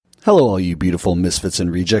Hello, all you beautiful misfits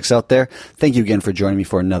and rejects out there. Thank you again for joining me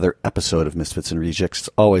for another episode of Misfits and Rejects. It's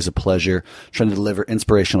always a pleasure trying to deliver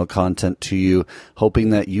inspirational content to you,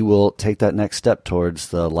 hoping that you will take that next step towards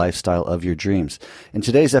the lifestyle of your dreams. In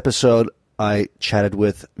today's episode, I chatted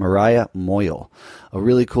with Mariah Moyle, a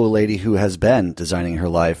really cool lady who has been designing her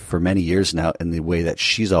life for many years now in the way that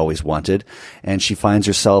she's always wanted, and she finds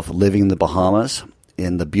herself living in the Bahamas,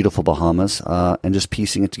 in the beautiful Bahamas, and just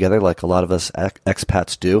piecing it together like a lot of us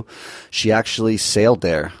expats do. She actually sailed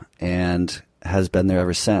there and has been there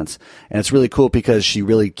ever since. And it's really cool because she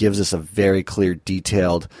really gives us a very clear,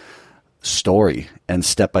 detailed story and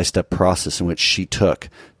step-by-step process in which she took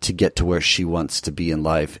to get to where she wants to be in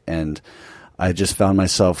life. And I just found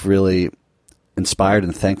myself really inspired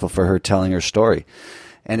and thankful for her telling her story.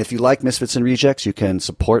 And if you like Misfits and Rejects, you can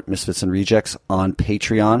support Misfits and Rejects on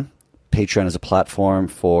Patreon. Patreon is a platform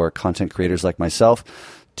for content creators like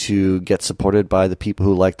myself to get supported by the people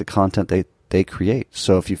who like the content they create.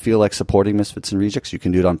 So if you feel like supporting Misfits and Rejects, you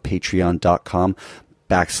can do it on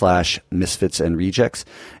patreon.com/Misfits and Rejects.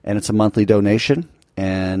 And it's a monthly donation,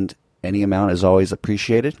 and any amount is always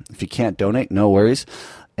appreciated. If you can't donate, no worries.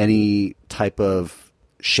 Any type of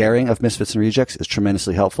sharing of Misfits and Rejects is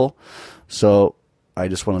tremendously helpful. So I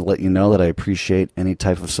just want to let you know that I appreciate any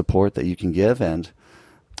type of support that you can give, and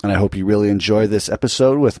I hope you really enjoy this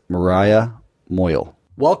episode with Mariah Moyle.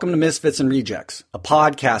 Welcome to Misfits and Rejects, a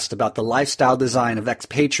podcast about the lifestyle design of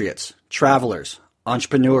expatriates, travelers,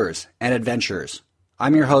 entrepreneurs, and adventurers.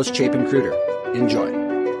 I'm your host, Chapin Cruder. Enjoy.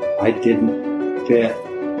 I didn't fit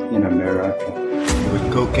in America.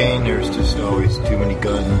 With cocaine, there's just always too many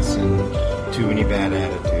guns and too many bad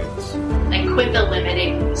attitudes. I quit the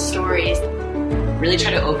limiting stories. Really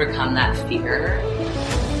try to overcome that fear.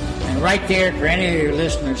 And right there, for any of your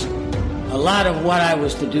listeners, a lot of what I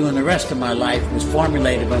was to do in the rest of my life was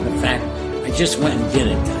formulated by the fact I just went and did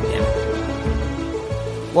it.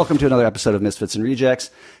 Welcome to another episode of Misfits and Rejects.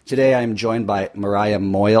 Today I'm joined by Mariah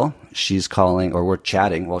Moyle. She's calling, or we're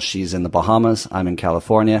chatting while she's in the Bahamas. I'm in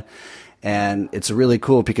California. And it's really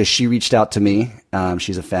cool because she reached out to me.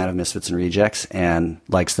 She's a fan of Misfits and Rejects and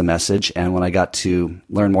likes the message. And when I got to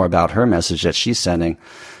learn more about her message that she's sending,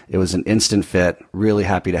 it was an instant fit. Really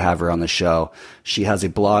happy to have her on the show. She has a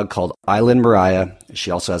blog called Island Mariah.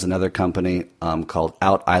 She also has another company called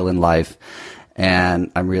Out Island Life.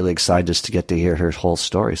 And I'm really excited just to get to hear her whole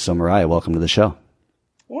story. So Mariah, welcome to the show.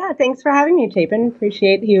 Yeah, thanks for having me, Chapin.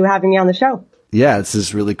 Appreciate you having me on the show. Yeah, this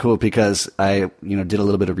is really cool because I, did a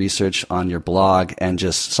little bit of research on your blog, and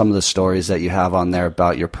just some of the stories that you have on there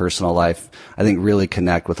about your personal life, I think really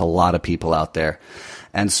connect with a lot of people out there.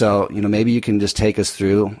 And so, maybe you can just take us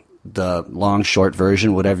through the long, short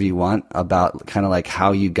version, whatever you want, about kind of like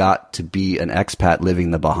how you got to be an expat living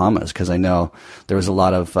in the Bahamas. Because I know there was a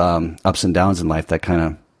lot of ups and downs in life that kind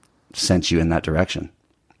of sent you in that direction.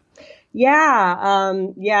 Yeah,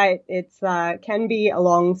 it's can be a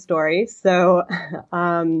long story. So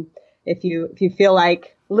if you feel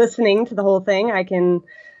like listening to the whole thing, I can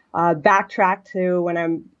backtrack to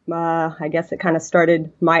when I guess it kind of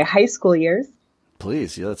started my high school years.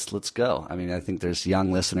 Please, yeah, let's go. I mean, I think there's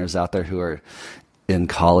young listeners out there who are in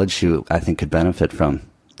college who I think could benefit from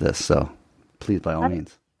this. So please, by all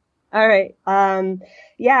means. All right.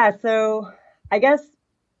 So I guess,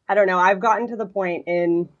 I don't know, I've gotten to the point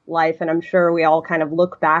in life, and I'm sure we all kind of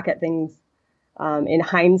look back at things in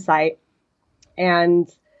hindsight, and,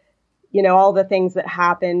 all the things that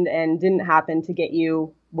happened and didn't happen to get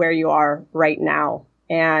you where you are right now.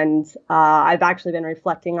 And I've actually been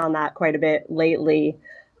reflecting on that quite a bit lately.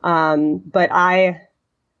 But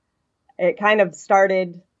it kind of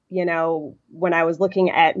started, when I was looking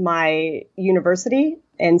at my university.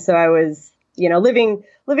 And so I was, living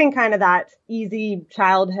kind of that easy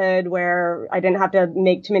childhood where I didn't have to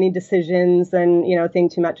make too many decisions and,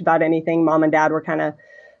 think too much about anything. Mom and dad were kind of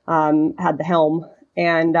had the helm.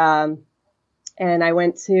 And I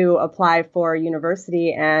went to apply for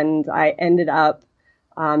university, and I ended up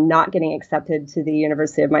not getting accepted to the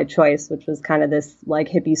university of my choice, which was kind of this like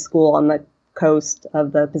hippie school on the coast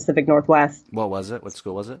of the Pacific Northwest. What was it? What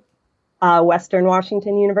school was it? Western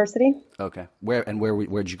Washington University. Okay.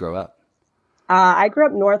 Where'd you grow up? I grew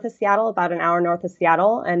up north of Seattle, about an hour north of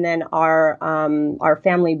Seattle. And then our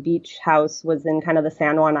family beach house was in kind of the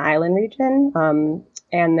San Juan Island region.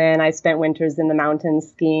 And then I spent winters in the mountains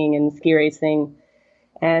skiing and ski racing.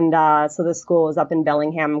 And so the school was up in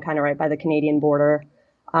Bellingham, kind of right by the Canadian border.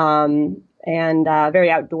 And very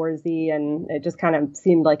outdoorsy, and it just kind of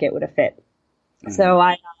seemed like it would have fit. Mm-hmm. So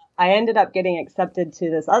I ended up getting accepted to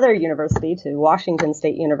this other university, to Washington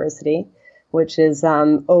State University, which is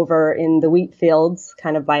over in the wheat fields,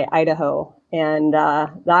 kind of by Idaho. And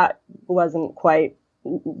that wasn't quite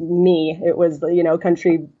me. It was,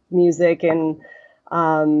 country music and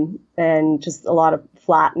just a lot of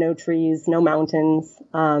flat, no trees, no mountains.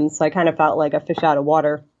 So I kind of felt like a fish out of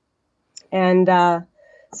water. And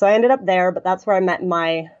so I ended up there, but that's where I met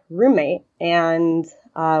my roommate, and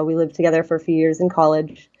we lived together for a few years in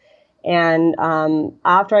college. And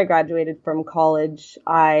after I graduated from college,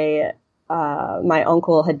 my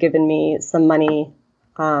uncle had given me some money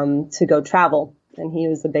to go travel, and he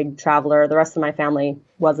was a big traveler. The rest of my family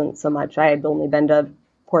wasn't so much. I had only been to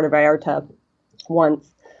Puerto Vallarta once,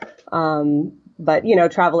 but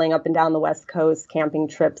traveling up and down the West Coast, camping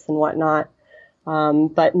trips and whatnot,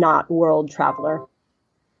 but not world traveler.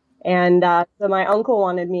 And so my uncle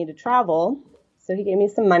wanted me to travel, so he gave me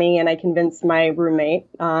some money, and I convinced my roommate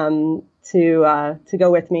to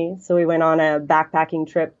go with me. So we went on a backpacking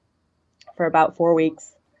trip for about 4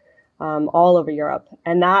 weeks, all over Europe,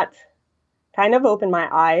 and that kind of opened my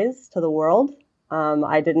eyes to the world.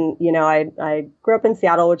 I didn't, I grew up in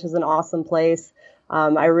Seattle, which is an awesome place.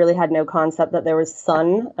 I really had no concept that there was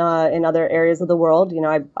sun in other areas of the world.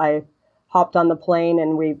 I hopped on the plane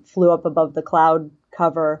and we flew up above the cloud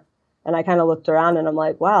cover, and I kind of looked around and I'm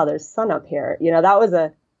like, wow, there's sun up here. That was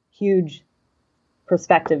a huge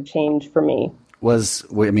perspective change for me.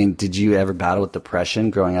 Did you ever battle with depression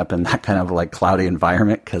growing up in that kind of like cloudy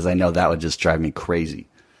environment? Because I know that would just drive me crazy.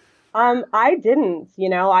 I didn't,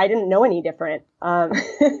 I didn't know any different.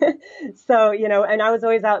 So, and I was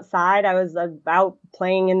always outside. I was out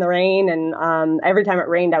playing in the rain, and every time it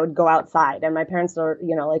rained, I would go outside. And my parents were,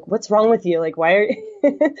 like, what's wrong with you? Like, why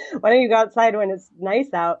don't you go outside when it's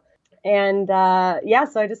nice out? And so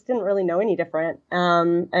I just didn't really know any different.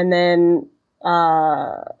 And then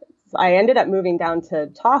I ended up moving down to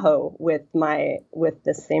Tahoe with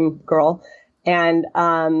this same girl, and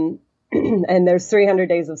and there's 300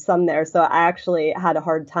 days of sun there. So I actually had a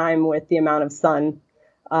hard time with the amount of sun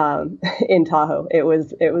in Tahoe. It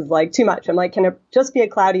was like too much. I'm like, can it just be a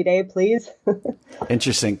cloudy day, please?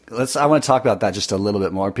 Interesting. I want to talk about that just a little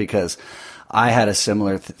bit more, because I had a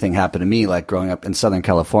similar thing happen to me, like growing up in Southern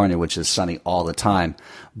California, which is sunny all the time,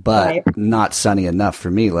 but not sunny enough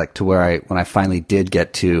for me, like to where when I finally did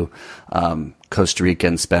get to Costa Rica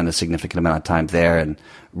and spend a significant amount of time there and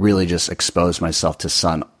really just expose myself to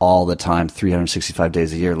sun all the time, 365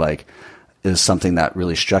 days a year, like, is something that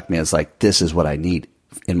really struck me as like, this is what I need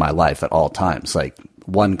in my life at all times. Like,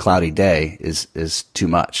 one cloudy day is too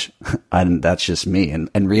much. And that's just me.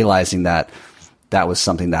 And realizing that was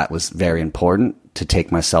something that was very important, to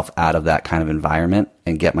take myself out of that kind of environment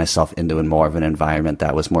and get myself into more of an environment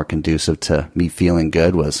that was more conducive to me feeling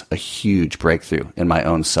good, was a huge breakthrough in my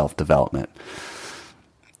own self-development.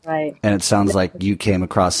 Right. And it sounds like you came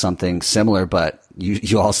across something similar, but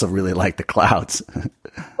you also really like the clouds.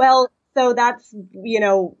 Well, so that's,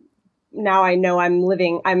 now I know I'm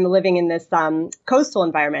living in this coastal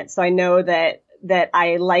environment. So I know that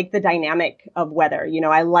I like the dynamic of weather.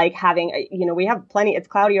 I like having, we have plenty, it's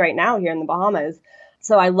cloudy right now here in the Bahamas.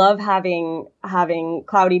 So I love having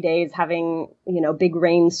cloudy days, having, big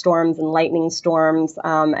rainstorms and lightning storms.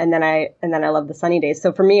 And then I love the sunny days.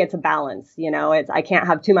 So for me, it's a balance, I can't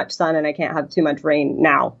have too much sun and I can't have too much rain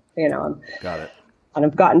now, Got it. And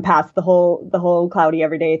I've gotten past the whole cloudy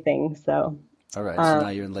everyday thing. So. All right. So now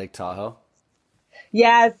you're in Lake Tahoe.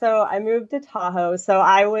 Yeah, so I moved to Tahoe. So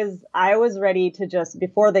I was ready to just,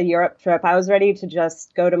 before the Europe trip, I was ready to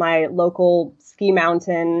just go to my local ski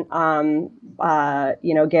mountain,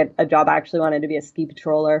 get a job. I actually wanted to be a ski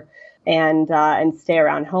patroller and stay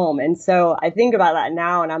around home. And so I think about that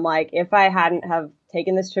now, and I'm like, if I hadn't have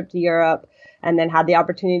taken this trip to Europe and then had the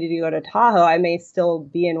opportunity to go to Tahoe, I may still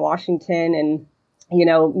be in Washington and,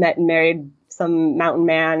 met and married some mountain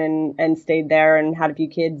man and stayed there and had a few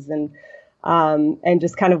kids and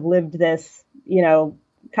just kind of lived this,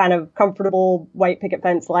 kind of comfortable white picket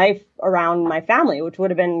fence life around my family, which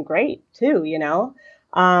would have been great too,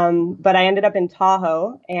 But I ended up in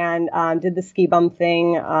Tahoe and did the ski bum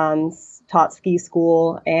thing, taught ski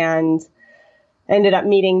school, and ended up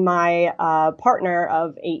meeting my partner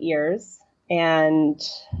of 8 years. And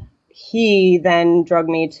he then drug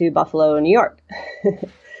me to Buffalo, New York.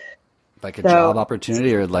 Like a job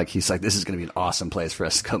opportunity, or like he's like, this is going to be an awesome place for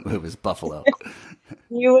us to go move, is Buffalo?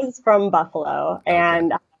 He was from Buffalo,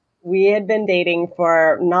 and we had been dating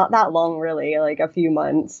for not that long, really, like a few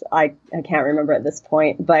months. I can't remember at this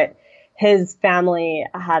point, but his family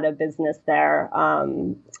had a business there,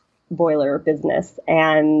 boiler business,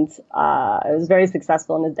 and it was very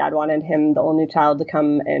successful, and his dad wanted him, the only child, to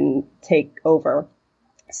come and take over.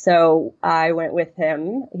 So I went with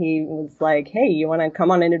him. He was like, hey, you want to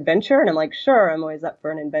come on an adventure? And I'm like, sure, I'm always up for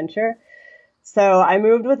an adventure. So I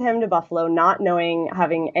moved with him to Buffalo, not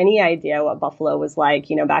having any idea what Buffalo was like.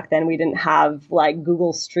 Back then we didn't have like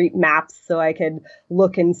Google Street Maps, so I could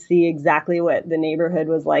look and see exactly what the neighborhood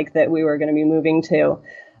was like that we were going to be moving to.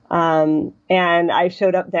 And I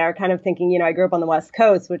showed up there kind of thinking, I grew up on the West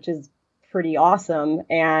Coast, which is pretty awesome.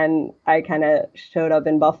 And I kind of showed up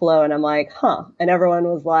in Buffalo and I'm like, huh. And everyone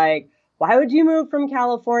was like, why would you move from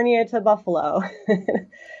California to Buffalo?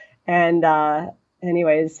 And,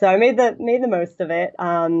 anyways, so I made the most of it,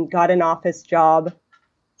 got an office job,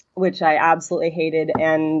 which I absolutely hated.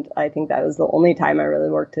 And I think that was the only time I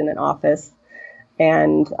really worked in an office,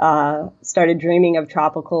 and started dreaming of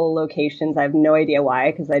tropical locations. I have no idea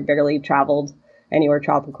why, because I barely traveled anywhere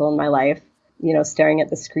tropical in my life, staring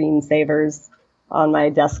at the screensavers on my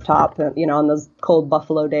desktop, on those cold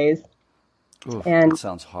Buffalo days. Oof, and that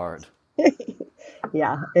sounds hard.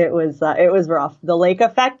 Yeah, it was rough. The lake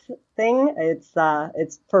effect thing, it's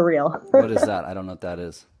for real. What is that? I don't know what that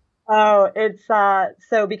is. Oh, it's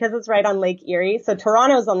so because it's right on Lake Erie. So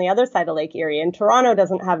Toronto's on the other side of Lake Erie, and Toronto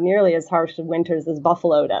doesn't have nearly as harsh of winters as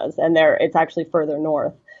Buffalo does, and it's actually further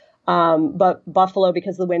north. But Buffalo,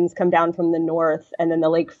 because the winds come down from the north and then the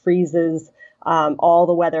lake freezes, all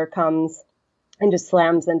the weather comes and just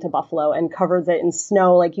slams into Buffalo and covers it in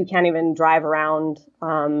snow. Like you can't even drive around.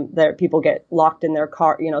 There, people get locked in their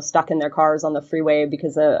car, stuck in their cars on the freeway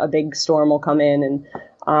because a big storm will come in,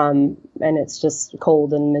 and it's just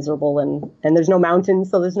cold and miserable, and there's no mountains,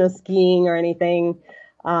 so there's no skiing or anything.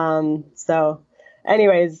 So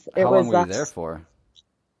anyways, How long were you there for?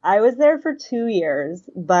 I was there for 2 years,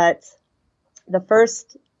 but the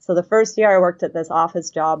first year I worked at this office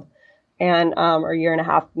job, and or a year and a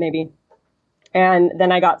half maybe. And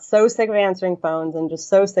then I got so sick of answering phones and just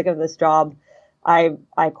so sick of this job, I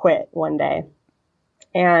quit one day.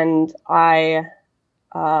 And I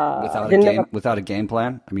without a game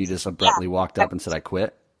plan? I mean, you just abruptly walked up and said, I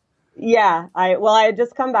quit? Yeah. I had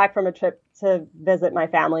just come back from a trip to visit my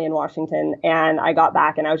family in Washington, and I got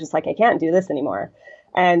back and I was just like, I can't do this anymore.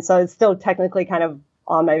 And so it's still technically kind of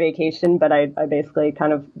on my vacation, but I basically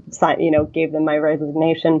kind of gave them my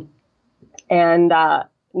resignation, and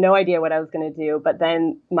no idea what I was going to do. But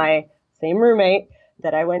then my same roommate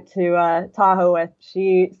that I went to Tahoe with,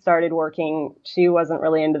 she started working. She wasn't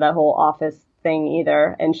really into that whole office thing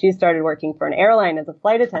either, and she started working for an airline as a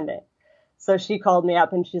flight attendant. So she called me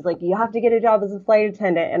up and she's like, you have to get a job as a flight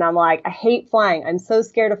attendant. And I'm like, I hate flying. I'm so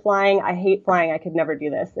scared of flying. I hate flying. I could never do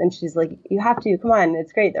this. And she's like, you have to. Come on.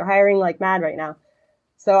 It's great. They're hiring like mad right now.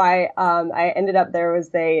 So I ended up, there was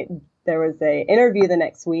a interview the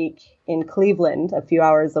next week in Cleveland, a few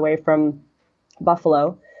hours away from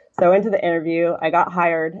Buffalo. So I went to the interview, I got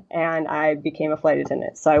hired, and I became a flight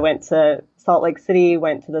attendant. So I went to Salt Lake City,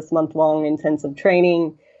 went to this month-long intensive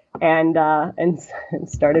training, and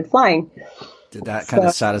started flying. Did that kind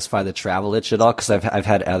of satisfy the travel itch at all? Because I've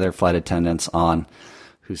had other flight attendants on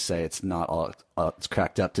who say it's not all it's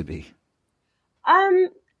cracked up to be.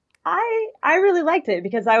 I really liked it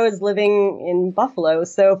because I was living in Buffalo.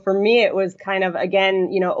 So for me, it was kind of,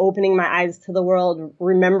 again, opening my eyes to the world,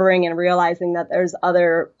 remembering and realizing that there's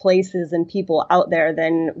other places and people out there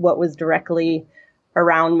than what was directly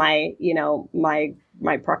around my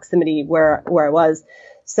proximity where I was.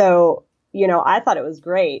 So, I thought it was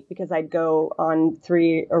great because I'd go on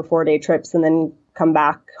 3 or 4 day trips and then come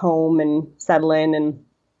back home and settle in and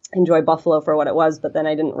enjoy Buffalo for what it was. But then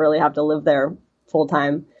I didn't really have to live there full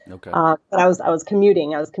time. Okay. But I was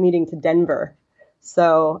commuting to Denver.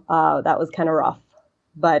 So, that was kind of rough,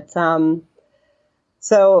 but,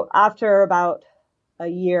 so after about a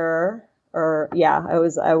year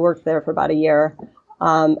I worked there for about a year.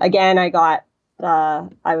 Again, I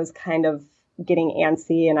was kind of getting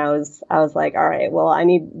antsy, and I was like, all right, well, I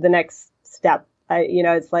need the next step.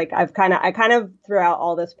 It's like I kind of throughout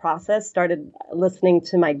all this process started listening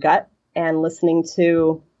to my gut and listening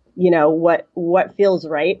to what feels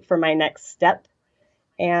right for my next step.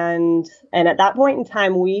 And at that point in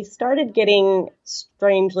time, we started getting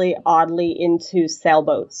strangely, oddly into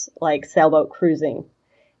sailboats, like sailboat cruising.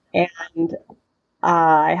 And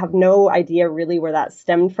I have no idea really where that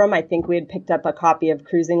stemmed from. I think we had picked up a copy of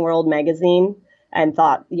Cruising World magazine and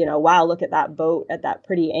thought, wow, look at that boat at that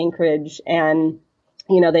pretty anchorage. And,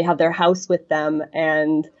 they have their house with them,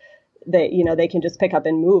 and they can just pick up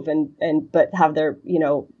and move but have their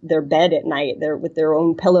bed at night with their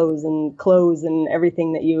own pillows and clothes and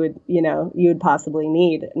everything that you would possibly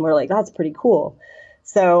need. And we're like, that's pretty cool.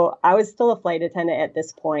 So I was still a flight attendant at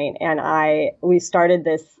this point, and we started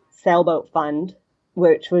this sailboat fund,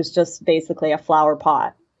 which was just basically a flower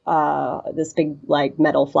pot. this big like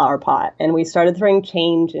metal flower pot, and we started throwing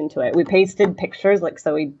change into it. We pasted pictures, like,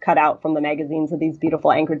 so we cut out from the magazines of these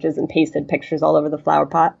beautiful anchorages and pasted pictures all over the flower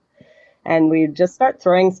pot, and we just start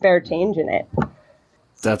throwing spare change in it.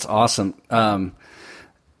 That's awesome. I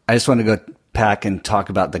just want to go back and talk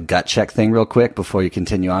about the gut check thing real quick before you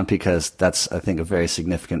continue on, because that's, I think, a very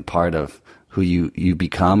significant part of who you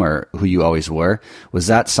become, or who you always were. Was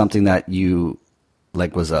that something that you,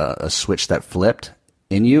 like, was a switch that flipped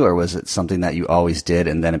in you, or was it something that you always did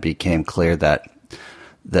and then it became clear that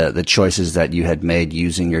the choices that you had made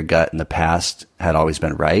using your gut in the past had always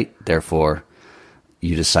been right, therefore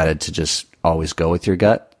you decided to just always go with your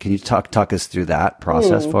gut? Can you talk us through that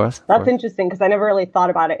process for us? That's interesting, because I never really thought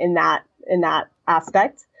about it in that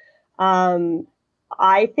aspect.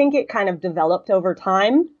 I think it kind of developed over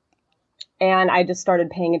time, and I just started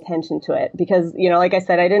paying attention to it because, like I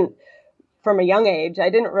said, from a young age, I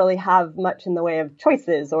didn't really have much in the way of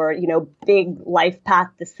choices or, big life path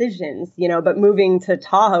decisions, but moving to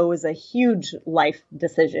Tahoe was a huge life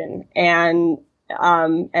decision. And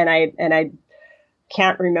I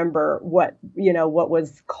can't remember what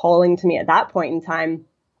was calling to me at that point in time.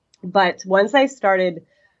 But once I started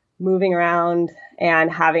moving around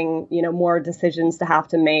and having, more decisions to have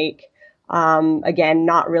to make, again,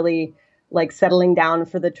 not really like settling down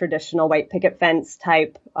for the traditional white picket fence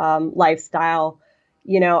type lifestyle,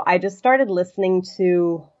 I just started listening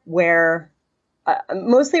to where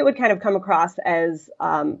mostly it would kind of come across as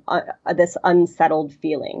this unsettled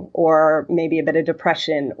feeling, or maybe a bit of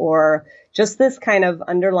depression, or just this kind of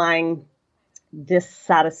underlying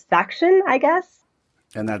dissatisfaction, I guess.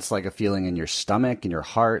 And that's like a feeling in your stomach, in your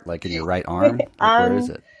heart, like in your right arm? Like, where is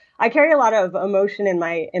it? I carry a lot of emotion in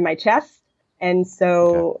my chest. And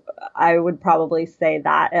so I would probably say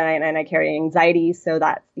that, and I carry anxiety, so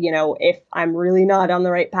that, if I'm really not on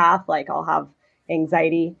the right path, like I'll have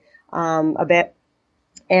anxiety, a bit.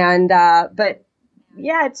 And, but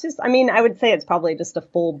yeah, it's just, I would say it's probably just a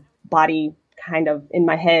full body kind of in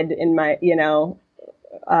my head, in my,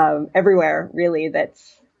 everywhere really,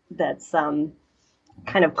 that's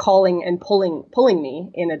kind of calling and pulling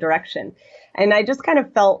me in a direction. And I just kind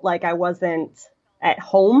of felt like I wasn't at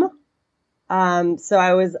home. So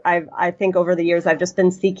I think over the years, I've just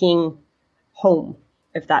been seeking home,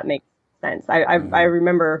 if that makes sense. I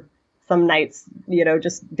remember some nights,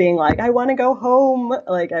 just being like, I want to go home.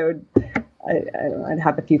 Like I'd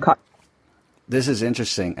have a few coffees. This is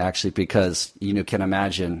interesting, actually, because you can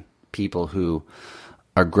imagine people who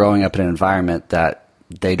are growing up in an environment that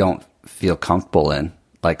they don't feel comfortable in.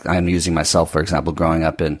 Like, I'm using myself, for example, growing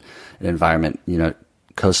up in an environment,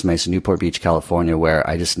 Costa Mesa, Newport Beach, California, where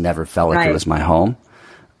I just never felt like it was my home.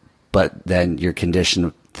 But then you're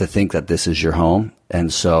conditioned to think that this is your home.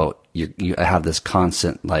 And so you have this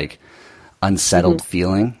constant, like, unsettled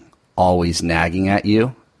feeling always nagging at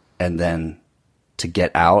you. And then to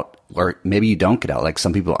get out, or maybe you don't get out. Like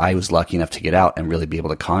some people, I was lucky enough to get out and really be able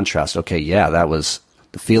to contrast. Okay, yeah,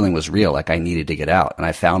 the feeling was real. Like I needed to get out, and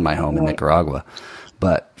I found my home in Nicaragua.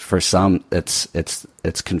 But for some, it's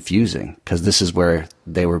confusing, because this is where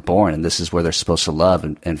they were born, and this is where they're supposed to love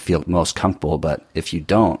and feel most comfortable. But if you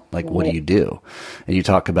don't, like, what do you do? And you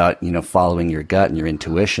talk about, following your gut and your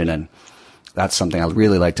intuition. And that's something I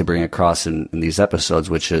really like to bring across in these episodes,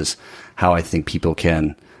 which is how I think people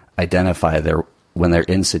can identify when they're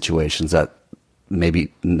in situations that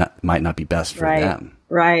maybe might not be best for them.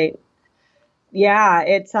 Right. Yeah.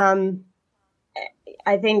 It's,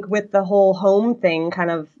 I think with the whole home thing, kind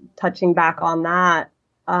of touching back on that,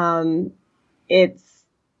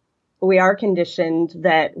 we are conditioned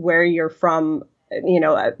that where you're from,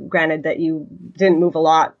 granted that you didn't move a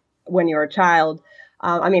lot when you were a child.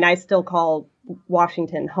 I still call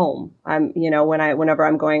Washington home. Whenever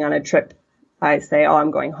I'm going on a trip, I say, oh,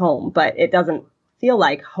 I'm going home, but it doesn't feel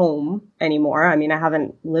like home anymore. I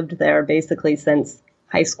haven't lived there basically since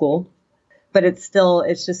high school, but it's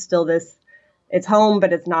just still this, it's home,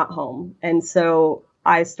 but it's not home. And so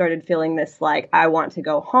I started feeling this, like, I want to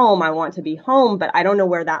go home. I want to be home, but I don't know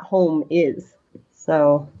where that home is.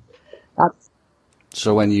 So that's.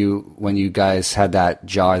 So when you guys had that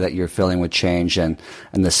jar that you're filling with change and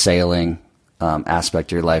the sailing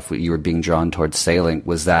aspect of your life, you were being drawn towards sailing,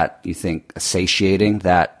 was that, you think, satiating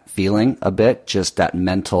that feeling a bit? Just that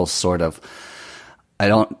mental sort of,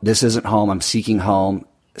 this isn't home, I'm seeking home.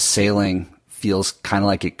 Sailing feels kind of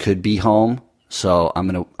like it could be home. So I'm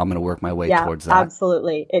gonna work my way towards that.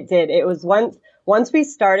 Absolutely. It did. It was once we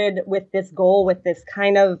started with this goal, with this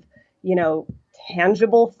kind of,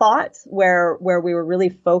 tangible thought where we were really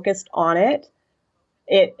focused on it,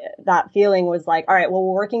 that feeling was like, all right, well,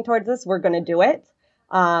 we're working towards this. We're going to do it.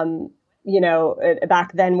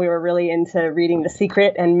 back then we were really into reading The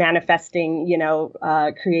Secret and manifesting,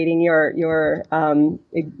 creating your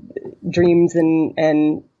dreams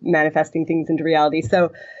and manifesting things into reality.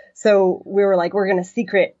 So we were like, we're going to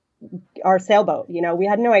secret our sailboat. We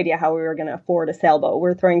had no idea how we were going to afford a sailboat.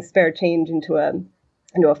 We're throwing spare change into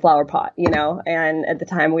a flower pot, and at the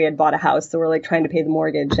time we had bought a house. So we're like trying to pay the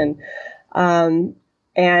mortgage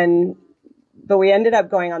but we ended up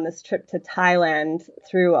going on this trip to Thailand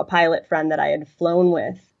through a pilot friend that I had flown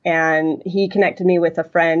with. And he connected me with a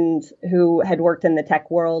friend who had worked in the tech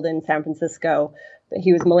world in San Francisco. But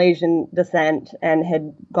he was Malaysian descent and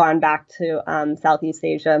had gone back to Southeast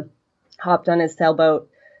Asia, hopped on his sailboat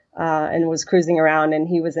and was cruising around. And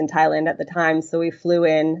he was in Thailand at the time. So we flew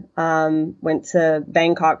in, went to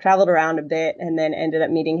Bangkok, traveled around a bit, and then ended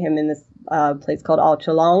up meeting him in this place called Ao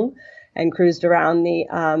Chalong, and cruised around the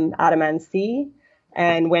Andaman Sea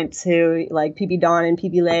and went to like Phi Phi Don and Phi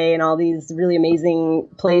Phi Lay and all these really amazing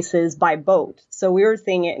places by boat. So we were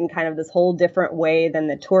seeing it in kind of this whole different way than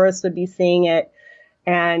the tourists would be seeing it.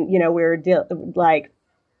 And, we were like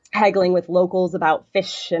haggling with locals about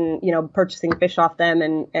fish and, purchasing fish off them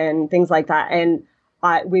and things like that. And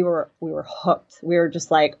we were hooked. We were just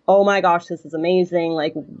like, oh my gosh, this is amazing.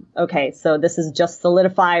 Like, okay, so this is just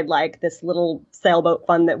solidified, like this little sailboat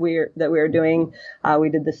fun that we were doing. We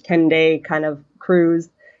did this 10-day kind of cruise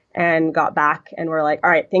and got back and we're like, all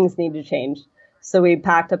right, things need to change. So we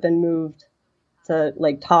packed up and moved to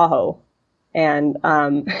Lake Tahoe. And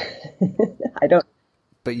I don't.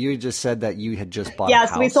 But you just said that you had just bought a house.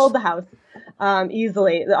 Yes, we sold the house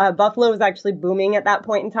easily. Buffalo was actually booming at that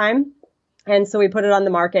point in time. And so we put it on the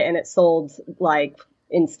market and it sold like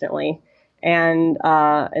instantly. And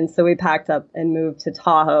so we packed up and moved to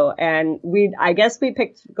Tahoe. And I guess we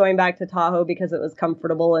picked going back to Tahoe because it was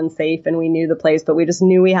comfortable and safe and we knew the place, but we just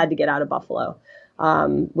knew we had to get out of Buffalo.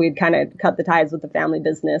 We'd kind of cut the ties with the family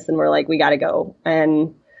business and we're like, we got to go.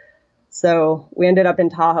 And so we ended up in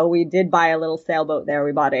Tahoe. We did buy a little sailboat there.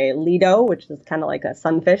 We bought a Lido, which is kind of like a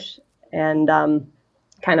sunfish, and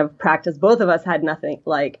kind of practice. Both of us had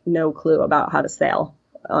no clue about how to sail.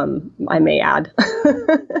 I may add.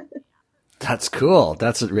 That's cool.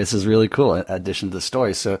 This is really cool. In addition to the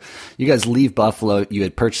story. So you guys leave Buffalo, you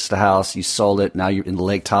had purchased a house, you sold it. Now you're in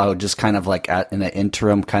Lake Tahoe, just kind of like in an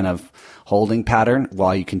interim kind of holding pattern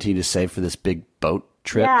while you continue to save for this big boat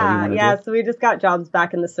trip. Yeah. So we just got jobs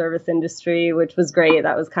back in the service industry, which was great.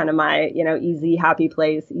 That was kind of my, easy, happy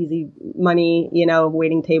place, easy money,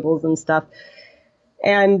 waiting tables and stuff.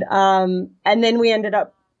 And then we ended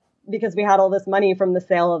up, because we had all this money from the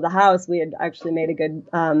sale of the house, we had actually made a good,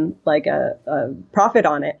 a profit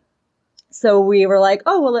on it. So we were like,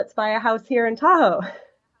 oh, well, let's buy a house here in Tahoe. It'd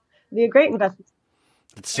be a great investment.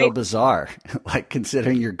 It's so bizarre, like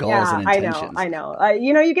considering your goals and intentions. I know.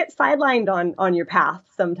 You get sidelined on your path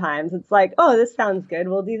sometimes. It's like, oh, this sounds good.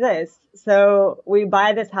 We'll do this. So we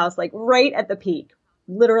buy this house like right at the peak,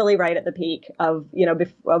 literally right at the peak of,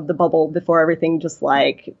 of the bubble before everything just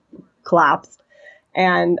like collapsed.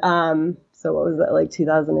 And so what was that, like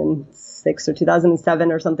 2006 or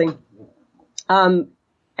 2007 or something?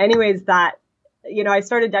 Anyways, that, I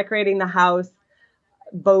started decorating the house,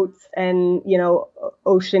 boats and,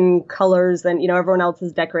 ocean colors, and, everyone else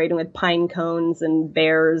is decorating with pine cones and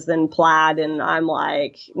bears and plaid. And I'm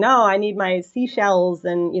like, no, I need my seashells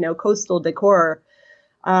and, coastal decor.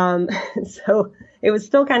 So it was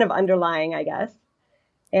still kind of underlying, I guess.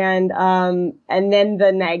 And then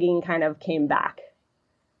the nagging kind of came back.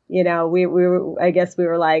 We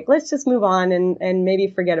were like, let's just move on and maybe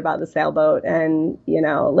forget about the sailboat and,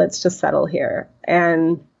 let's just settle here.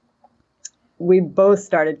 And we both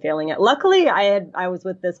started feeling it. Luckily, I was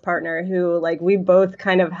with this partner who, like, we both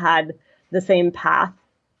kind of had the same path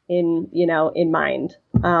in mind.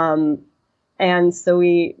 And so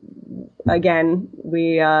we,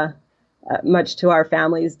 much to our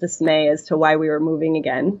family's dismay as to why we were moving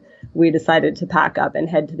again, we decided to pack up and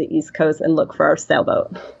head to the East Coast and look for our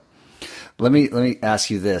sailboat. Let me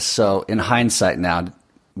ask you this. So in hindsight now,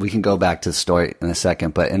 we can go back to the story in a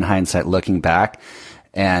second, but in hindsight, looking back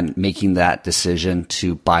and making that decision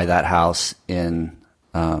to buy that house in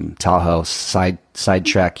Tahoe,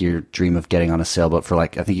 sidetrack your dream of getting on a sailboat for,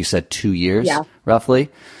 like, I think you said 2 years, roughly.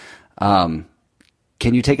 Can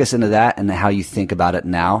you take us into that and how you think about it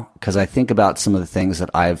now? Because I think about some of the things that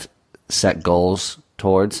I've set goals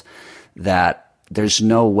towards that there's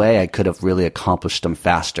no way I could have really accomplished them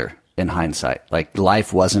faster in hindsight. Like,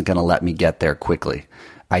 life wasn't going to let me get there quickly.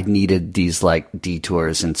 I needed these like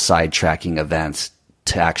detours and sidetracking events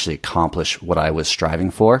to actually accomplish what I was striving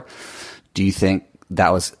for. Do you think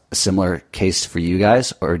that was a similar case for you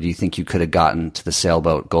guys, or do you think you could have gotten to the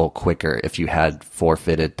sailboat goal quicker if you had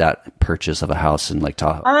forfeited that purchase of a house in Lake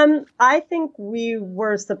Tahoe? I think we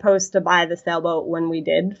were supposed to buy the sailboat when we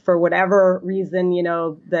did, for whatever reason,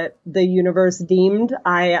 that the universe deemed.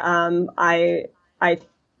 I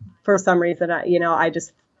for some reason,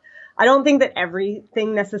 I don't think that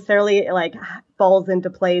everything necessarily like falls into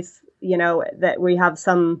place, that we have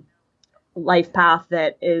some life path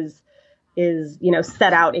that is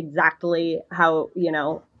set out exactly how,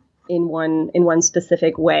 in one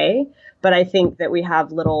specific way. But I think that we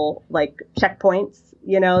have little like checkpoints,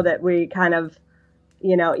 that we kind of,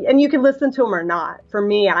 and you can listen to them or not. For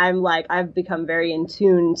me, I've become very in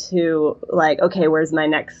tune to like, okay, where's my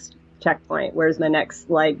next checkpoint? Where's my next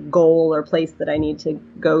like goal or place that I need to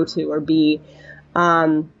go to or be?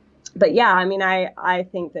 But yeah, I mean, I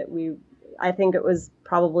think it was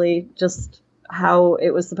probably just how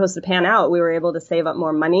it was supposed to pan out. We were able to save up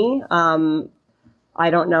more money. I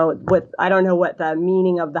don't know what the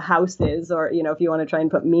meaning of the house is, or, if you want to try and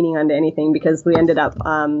put meaning onto anything, because we ended up,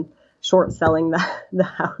 short selling the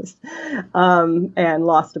house, and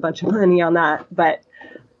lost a bunch of money on that. But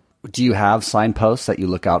do you have signposts that you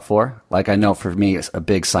look out for? Like, I know for me, a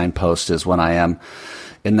big signpost is when I am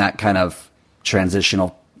in that kind of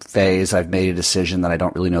transitional phase. I've made a decision that I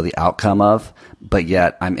don't really know the outcome of, but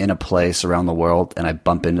yet I'm in a place around the world and I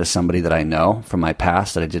bump into somebody that I know from my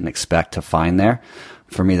past that I didn't expect to find there.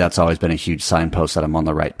 For me, that's always been a huge signpost that I'm on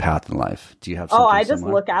the right path in life. Do you have something I just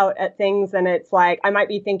similar? look out at things, and it's like I might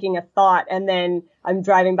be thinking a thought, and then I'm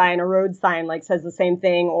driving by and a road sign like says the same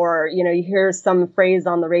thing, or, you hear some phrase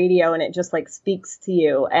on the radio and it just like speaks to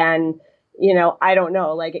you. And, I don't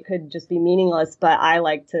know, like it could just be meaningless, but I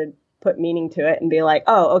like to put meaning to it and be like,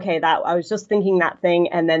 oh, okay, that I was just thinking that thing.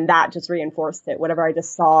 And then that just reinforced it, whatever I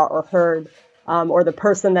just saw or heard, or the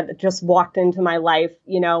person that just walked into my life.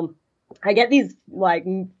 I get these like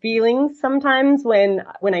feelings sometimes when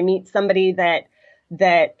I meet somebody that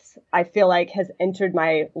I feel like has entered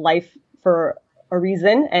my life for a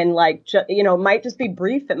reason, and like, it might just be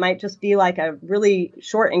brief. It might just be like a really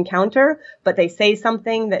short encounter, but they say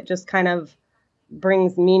something that just kind of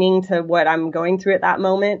brings meaning to what I'm going through at that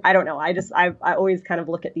moment. I don't know. I always kind of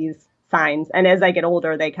look at these signs, and as I get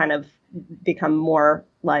older, they kind of become more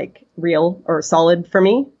like real or solid for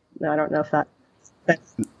me. I don't know if that's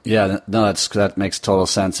yeah, no, that makes total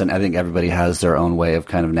sense. And I think everybody has their own way of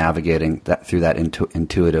kind of navigating that through that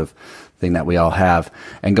intuitive thing that we all have.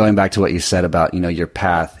 And going back to what you said about, your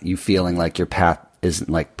path, you feeling like your path isn't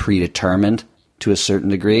like predetermined to a certain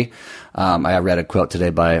degree. I read a quote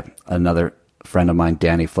today by another friend of mine,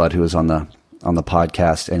 Danny Flood, who was on the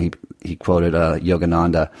podcast, and he quoted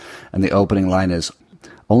Yogananda, and the opening line is,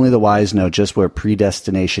 "Only the wise know just where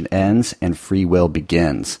predestination ends and free will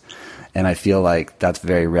begins." And I feel like that's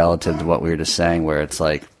very relative to what we were just saying, where it's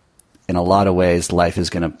like, in a lot of ways, life is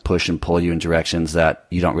going to push and pull you in directions that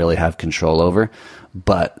you don't really have control over.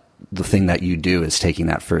 But the thing that you do is taking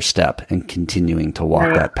that first step and continuing to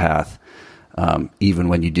walk that path, even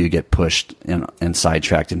when you do get pushed and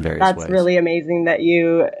sidetracked in various ways. That's really amazing that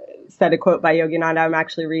you said a quote by Yogananda. I'm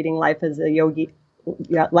actually reading Life as Yogi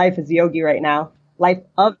right now. Life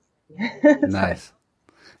of Nice.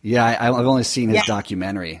 Yeah, I've only seen his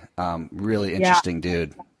documentary. Really interesting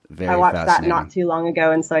dude. Very I watched that not too long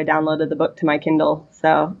ago, and so I downloaded the book to my Kindle.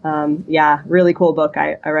 So, really cool book.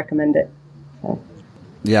 I recommend it. So.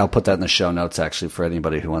 Yeah, I'll put that in the show notes, actually, for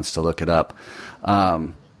anybody who wants to look it up.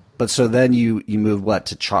 But so then you moved,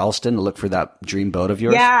 to Charleston to look for that dream boat of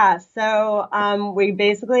yours? Yeah, so we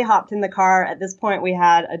basically hopped in the car. At this point, we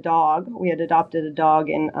had a dog. We had adopted a dog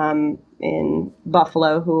in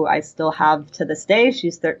Buffalo, who I still have to this day.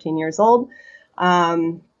 She's 13 years old.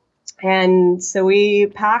 And so we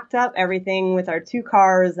packed up everything with our 2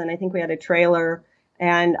 cars, and I think we had a trailer,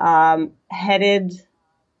 and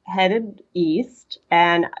headed east,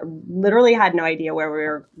 and literally had no idea where we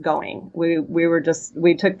were going.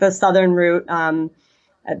 We took the southern route. I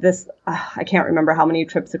can't remember how many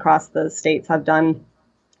trips across the states I've done,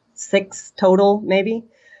 6 total, maybe.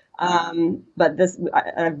 But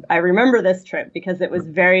I remember this trip because it was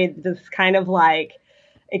this kind of like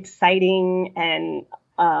exciting and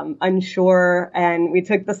unsure. And we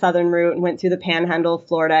took the southern route and went through the panhandle of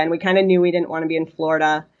Florida, and we kind of knew we didn't want to be in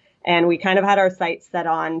Florida. And we kind of had our sights set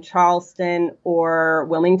on Charleston or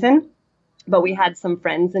Wilmington, but we had some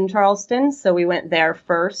friends in Charleston. So we went there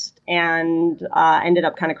first and ended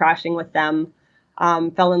up kind of crashing with them.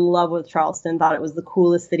 Fell in love with Charleston, thought it was the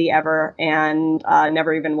coolest city ever, and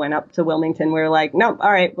never even went up to Wilmington. We were like, nope,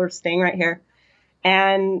 all right, we're staying right here.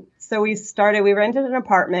 And so we rented an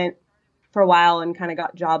apartment for a while and kind of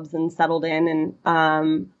got jobs and settled in.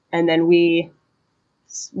 And then we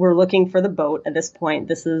were looking for the boat at this point.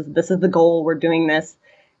 This is the goal. We're doing this.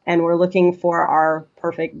 And we're looking for our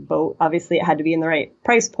perfect boat. Obviously, it had to be in the right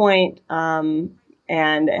price point, and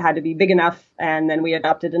it had to be big enough. And then we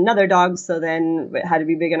adopted another dog, so then it had to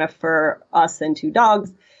be big enough for us and 2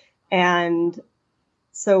 dogs. And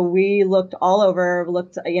so we looked all over,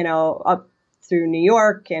 up through New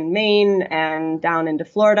York and Maine and down into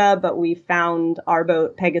Florida, but we found our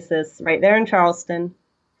boat, Pegasus, right there in Charleston.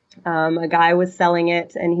 A guy was selling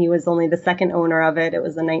it, and he was only the second owner of it. It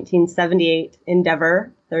was a 1978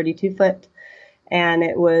 Endeavor, 32 foot, and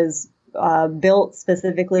it was built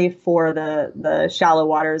specifically for the shallow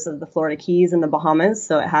waters of the Florida Keys and the Bahamas.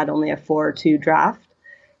 So it had only a 4.2 draft,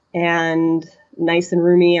 and nice and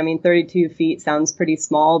roomy. I mean, 32 feet sounds pretty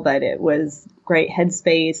small, but it was great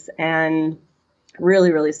headspace and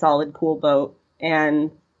really, really solid, cool boat.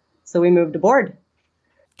 And so we moved aboard.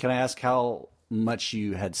 Can I ask how much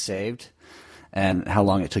you had saved and how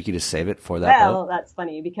long it took you to save it for that boat? Well, that's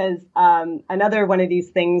funny because another one of these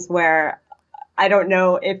things where I don't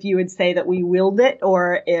know if you would say that we willed it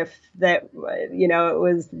or if that, it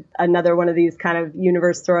was another one of these kind of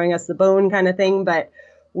universe throwing us the bone kind of thing. But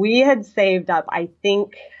we had saved up, I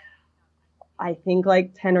think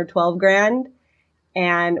like 10 or 12 grand.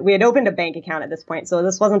 And we had opened a bank account at this point. So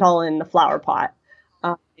this wasn't all in the flower pot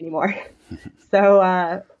anymore.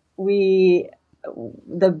 So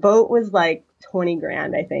the boat was like 20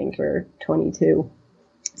 grand, I think, or 22.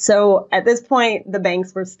 So at this point, the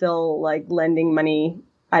banks were still like lending money.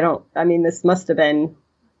 This must have been,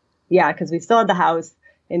 because we still had the house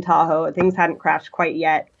in Tahoe. Things hadn't crashed quite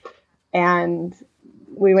yet. And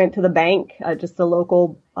we went to the bank, just a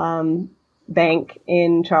local bank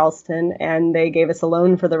in Charleston, and they gave us a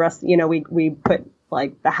loan for the rest. We put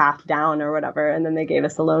like the half down or whatever, and then they gave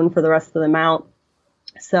us a loan for the rest of the amount.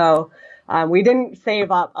 So we didn't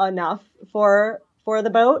save up enough for the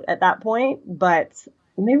boat at that point, but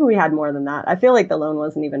maybe we had more than that. I feel like the loan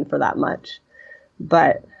wasn't even for that much,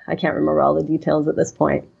 but I can't remember all the details at this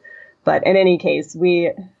point. But in any case,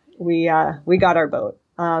 we got our boat.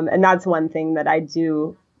 And that's one thing that I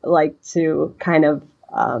do like to kind of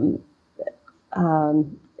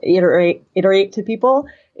iterate to people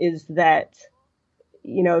is that,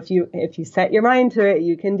 if you set your mind to it,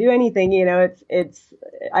 you can do anything.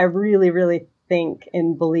 I really, really think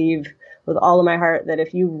and believe with all of my heart that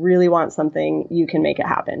if you really want something, you can make it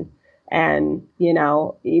happen. And,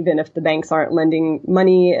 even if the banks aren't lending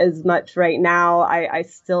money as much right now, I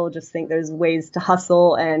still just think there's ways to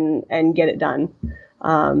hustle and get it done.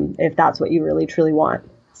 If that's what you really, truly want.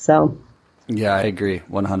 So. Yeah, I agree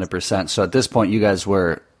 100%. So at this point, you guys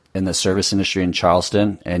were in the service industry in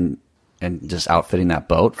Charleston and just outfitting that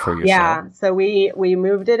boat for yourself? Yeah. So we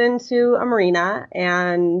moved it into a marina,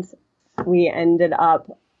 and we ended up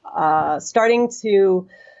starting to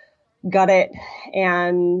gut it.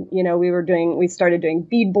 And, we started doing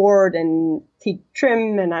beadboard and teak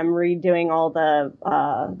trim, and I'm redoing all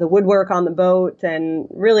the woodwork on the boat and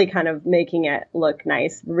really kind of making it look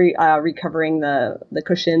nice, recovering the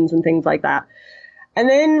cushions and things like that. And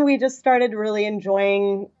then we just started really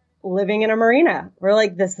enjoying living in a marina. We're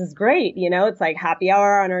like, this is great. It's like happy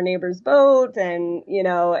hour on our neighbor's boat. And,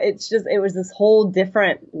 it was this whole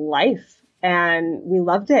different life, and we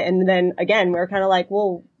loved it. And then again, we were kind of like,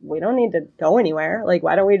 well, we don't need to go anywhere. Like,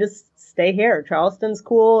 why don't we just stay here? Charleston's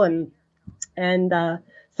cool. And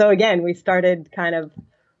so again, we started kind of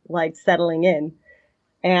like settling in.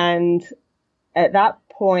 And at that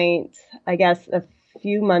point, I guess a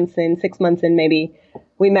few months in, 6 months in maybe,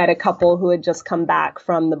 we met a couple who had just come back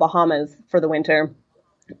from the Bahamas for the winter.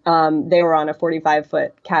 They were on a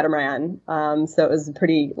 45-foot catamaran. So it was a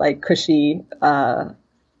pretty like cushy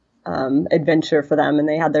adventure for them. And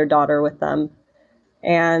they had their daughter with them.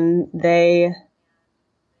 And they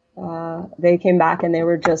came back, and they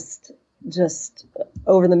were just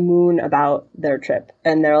over the moon about their trip.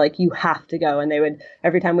 And they're like, you have to go. And they would,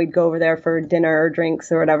 every time we'd go over there for dinner or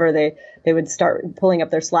drinks or whatever, they would start pulling up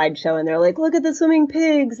their slideshow, and they're like, look at the swimming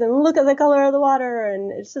pigs and look at the color of the water.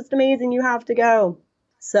 And it's just amazing. You have to go.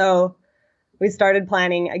 So we started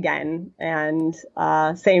planning again, and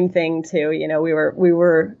same thing too. We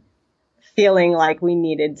were feeling like we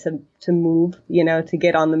needed to move, to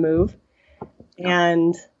get on the move.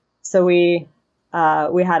 And so we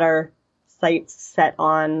had our sights set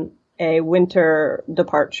on a winter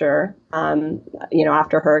departure,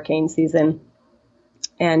 after hurricane season.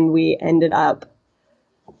 And we ended up,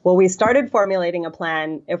 we started formulating a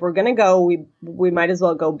plan. If we're going to go, we might as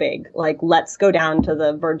well go big. Like, let's go down to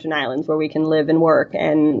the Virgin Islands where we can live and work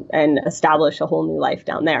and establish a whole new life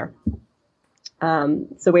down there.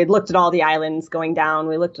 So we had looked at all the islands going down.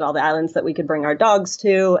 We looked at all the islands that we could bring our dogs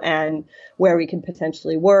to and where we could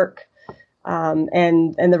potentially work. And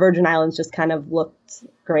the Virgin Islands just kind of looked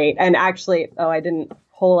great. And actually,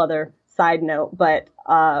 whole other side note, but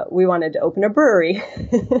we wanted to open a brewery.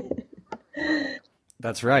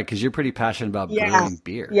 That's right, because you're pretty passionate about brewing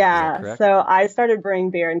beer. Yeah. So I started brewing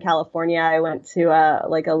beer in California. I went to a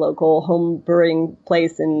local home brewing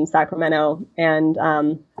place in Sacramento and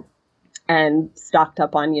stocked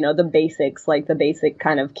up on, the basics, like the basic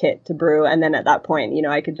kind of kit to brew. And then at that point,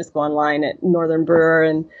 I could just go online at Northern Brewer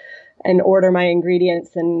and order my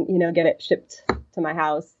ingredients and, get it shipped to my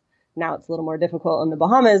house. Now it's a little more difficult in the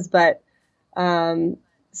Bahamas, but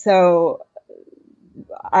so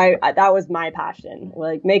that was my passion,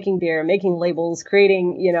 like making beer, making labels,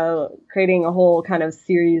 creating a whole kind of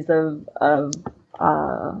series of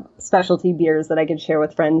specialty beers that I could share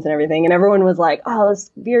with friends and everything. And everyone was like, oh, this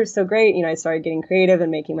beer is so great. I started getting creative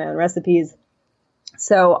and making my own recipes.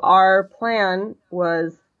 So our plan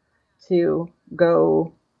was to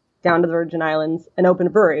go down to the Virgin Islands and open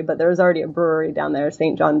a brewery, but there was already a brewery down there.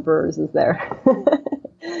 St. John Brewers is there.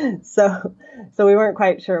 So we weren't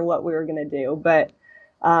quite sure what we were going to do, but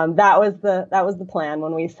that was the plan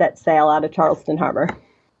when we set sail out of Charleston Harbor.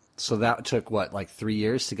 So that took what, like 3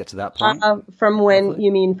 years to get to that point? From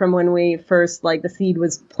when we first, like, the seed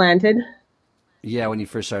was planted? Yeah, when you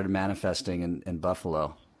first started manifesting in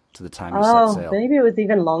Buffalo to the time you set sail. Maybe it was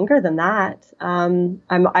even longer than that.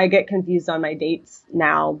 I get confused on my dates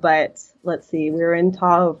now, but let's see. We were in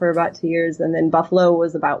Tahoe for about 2 years, and then Buffalo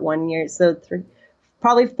was about 1 year. So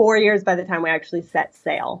probably 4 years by the time we actually set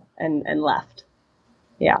sail and left.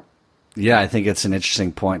 Yeah. Yeah, I think it's an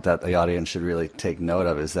interesting point that the audience should really take note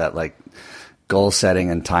of, is that, like, goal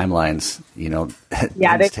setting and timelines,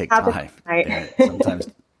 they take time. Right? Sometimes,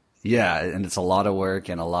 and it's a lot of work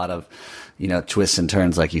and a lot of, twists and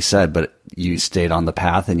turns, like you said, but you stayed on the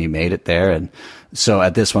path and you made it there. And so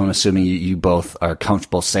at this one, I'm assuming you both are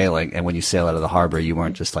comfortable sailing, and when you sail out of the harbor, you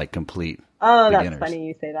weren't just like complete beginners. That's funny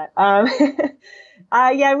you say that.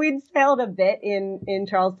 We'd sailed a bit in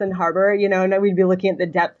Charleston Harbor, and we'd be looking at the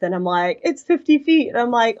depth, and I'm like, it's 50 feet. And I'm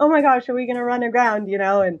like, oh my gosh, are we going to run aground?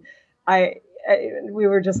 And we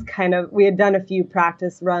were just we had done a few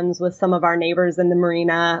practice runs with some of our neighbors in the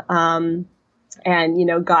marina,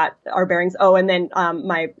 and, got our bearings. Oh, and then,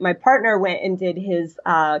 my partner went and did his,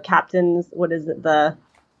 captain's,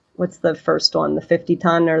 what's the first one? The 50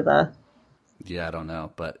 ton or the? Yeah, I don't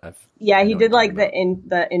know, but he did like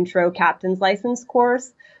the intro captain's license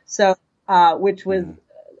course. So, which was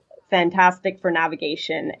fantastic for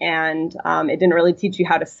navigation, and it didn't really teach you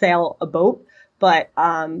how to sail a boat, but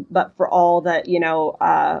for all the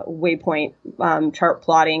waypoint chart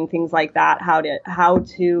plotting, things like that, how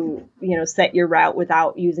to set your route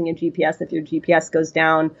without using a GPS if your GPS goes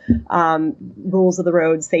down, rules of the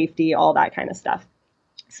road, safety, all that kind of stuff.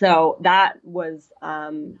 So that was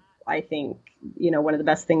I think, one of the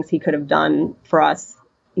best things he could have done for us,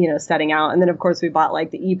 setting out. And then, of course, we bought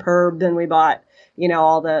like the EPIRB, and we bought,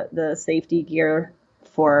 all the safety gear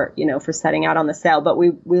for setting out on the sail. But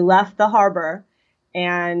we left the harbor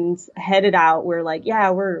and headed out. We're like,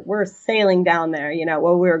 we're sailing down there, we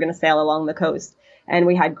were going to sail along the coast, and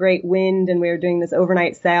we had great wind, and we were doing this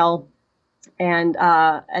overnight sail. And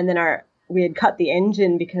then we had cut the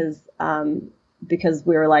engine because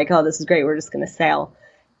we were like, oh, this is great. We're just going to sail.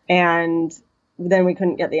 And then we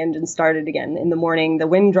couldn't get the engine started again. In the morning, the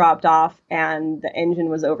wind dropped off and the engine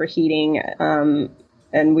was overheating.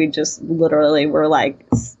 And we just literally were like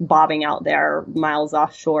bobbing out there miles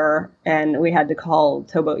offshore. And we had to call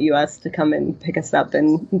Towboat US to come and pick us up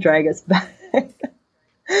and drag us back.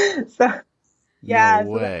 So, yeah. No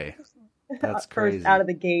way. That's crazy. First out of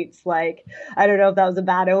the gates, like, I don't know if that was a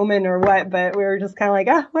bad omen or what, but we were just kind of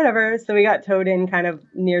like, whatever. So we got towed in kind of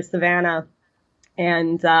near Savannah.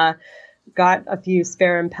 And got a few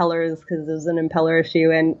spare impellers because there was an impeller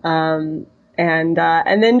issue, and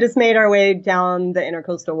then just made our way down the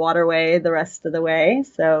Intercoastal Waterway the rest of the way.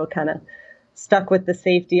 So kind of stuck with the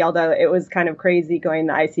safety, although it was kind of crazy going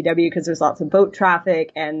to ICW because there's lots of boat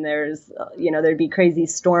traffic, and there's there'd be crazy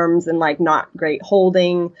storms and like not great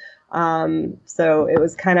holding. So it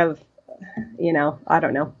was kind of I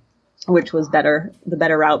don't know which was the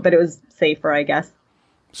better route, but it was safer, I guess.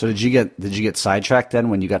 So did you get sidetracked then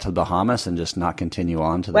when you got to the Bahamas and just not continue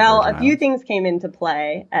on to the Well, Virgin a few Islands? things came into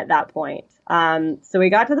play at that point. So we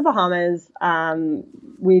got to the Bahamas.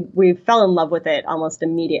 We fell in love with it almost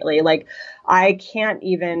immediately. Like, I can't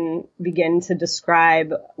even begin to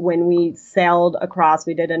describe when we sailed across.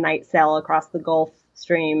 We did a night sail across the Gulf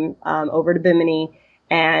Stream over to Bimini,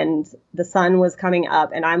 and the sun was coming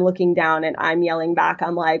up, and I'm looking down and I'm yelling back.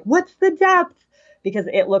 I'm like, what's the depth? Because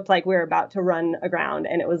it looked like we were about to run aground,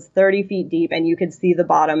 and it was 30 feet deep, and you could see the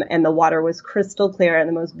bottom, and the water was crystal clear and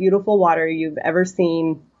the most beautiful water you've ever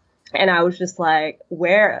seen. And I was just like,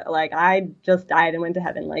 where? Like, I just died and went to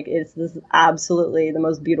heaven. Like, this is absolutely the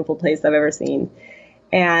most beautiful place I've ever seen.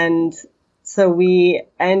 And so we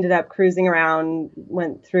ended up cruising around,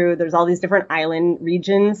 went through, there's all these different island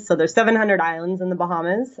regions. So there's 700 islands in the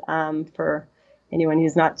Bahamas, for anyone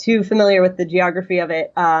who's not too familiar with the geography of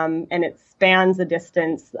it. And it spans a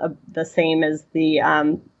distance of the same as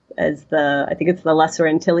I think it's the Lesser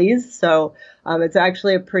Antilles. So it's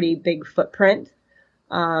actually a pretty big footprint.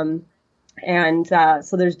 So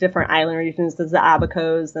there's different island regions. There's the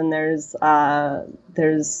Abacos, and there's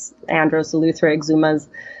Andros, Eleuthera, Exumas.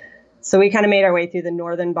 So we kind of made our way through the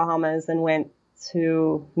northern Bahamas and went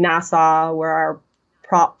to Nassau, where our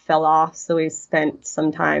prop fell off. So we spent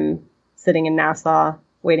some time sitting in Nassau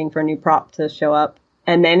waiting for a new prop to show up,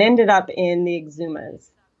 and then ended up in the Exumas.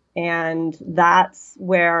 And that's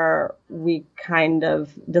where we kind of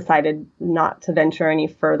decided not to venture any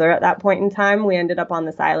further at that point in time. We ended up on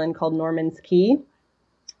this island called Norman's Key.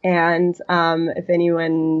 And if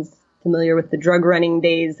anyone's familiar with the drug running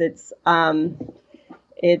days, it's the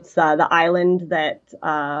island that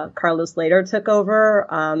Carlos later took over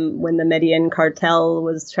when the Medellin cartel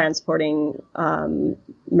was transporting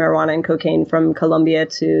marijuana and cocaine from Colombia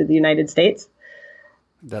to the United States.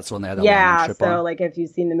 That's when they had the landing strip so on. like if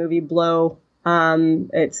you've seen the movie Blow,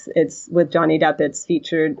 it's with Johnny Depp. It's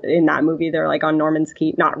featured in that movie. They're like on Norman's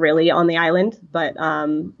Key, not really on the island, but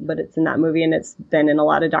it's in that movie, and it's been in a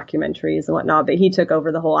lot of documentaries and whatnot. But he took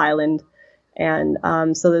over the whole island, and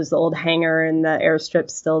so there's the old hangar and the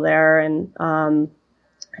airstrip still there, and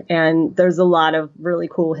there's a lot of really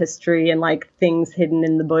cool history and like things hidden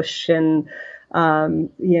in the bush, and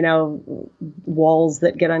walls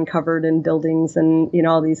that get uncovered in buildings, and,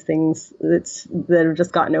 all these things that have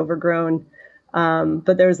just gotten overgrown.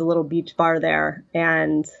 But there's a little beach bar there.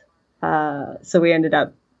 And, so we ended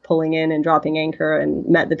up pulling in and dropping anchor and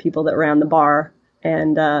met the people that ran the bar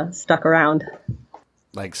and, stuck around.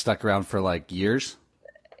 Like stuck around for like years?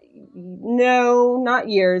 No, not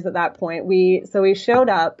years at that point. We showed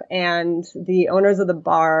up, and the owners of the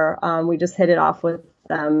bar, we just hit it off with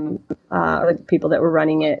them, or the people that were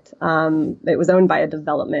running it. It was owned by a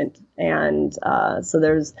development, and so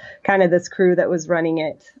there's kind of this crew that was running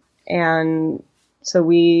it, and so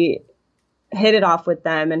we hit it off with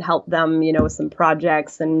them and helped them, with some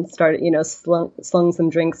projects, and started, slung some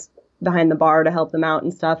drinks behind the bar to help them out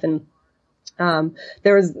and stuff. And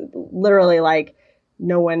there was literally like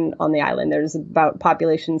no one on the island. There's about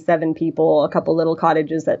population 7 people, a couple little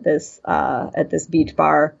cottages at this beach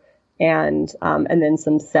bar. And then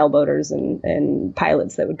some sailboaters and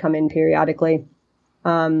pilots that would come in periodically.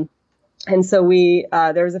 And so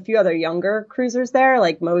there was a few other younger cruisers there.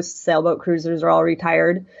 Like most sailboat cruisers are all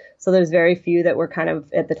retired. So there's very few that were kind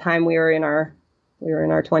of, at the time we were in our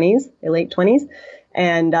 20s, late 20s.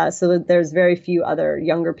 And so there's very few other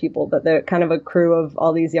younger people, but they're kind of a crew of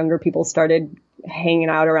all these younger people started hanging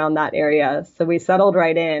out around that area. So we settled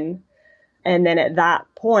right in. And then at that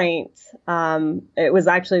point, it was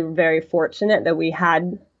actually very fortunate that we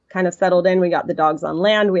had kind of settled in. We got the dogs on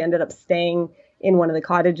land. We ended up staying in one of the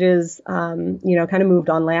cottages, kind of moved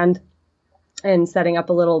on land and setting up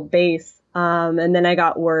a little base. And then I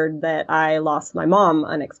got word that I lost my mom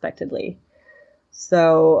unexpectedly.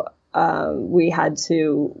 So we had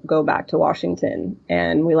to go back to Washington,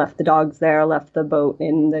 and we left the dogs there, left the boat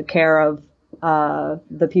in the care of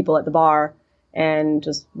the people at the bar, and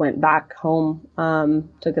just went back home.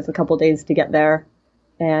 Took us a couple days to get there.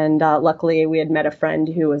 And luckily we had met a friend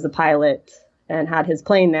who was a pilot and had his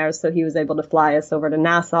plane there, so he was able to fly us over to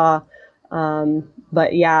Nassau.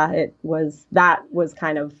 But yeah, that was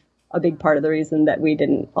kind of a big part of the reason that we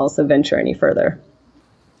didn't also venture any further.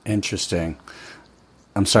 Interesting.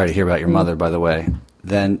 I'm sorry to hear about your mother, by the way.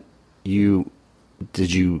 Then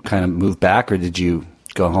did you kind of move back, or did you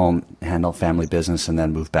go home, handle family business, and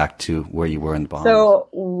then move back to where you were in the Bahamas? So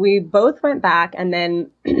we both went back, and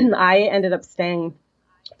then I ended up staying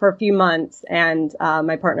for a few months, and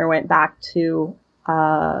my partner went back to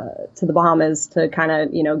the Bahamas to kind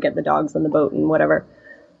of, get the dogs on the boat and whatever.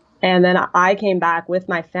 And then I came back with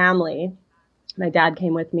my family. My dad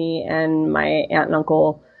came with me, and my aunt and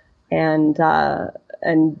uncle, and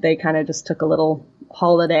they kind of just took a little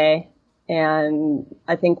holiday. And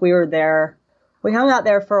I think we hung out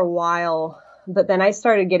there for a while, but then I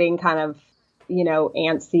started getting kind of,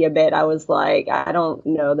 antsy a bit. I was like, I don't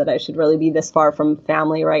know that I should really be this far from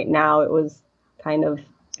family right now. It was kind of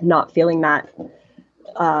not feeling that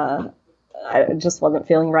I just wasn't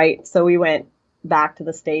feeling right. So we went back to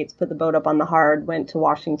the States, put the boat up on the hard, went to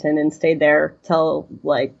Washington and stayed there till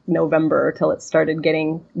like November, till it started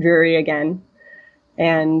getting dreary again.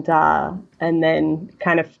 And then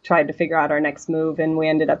kind of tried to figure out our next move, and we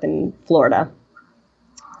ended up in Florida.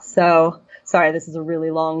 So sorry, this is a really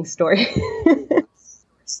long story.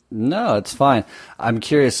 No, it's fine. I'm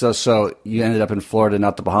curious. So you ended up in Florida,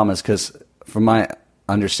 not the Bahamas, because from my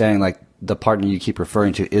understanding, like the partner you keep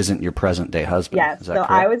referring to isn't your present day husband. Yeah. Is that So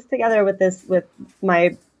correct? I was together with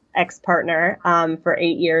my ex-partner for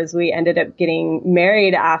 8 years. We ended up getting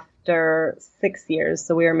married after 6 years.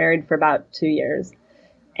 So we were married for about 2 years.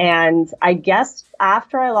 And I guess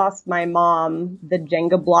after I lost my mom, the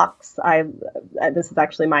Jenga blocks, this is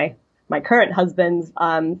actually my current husband's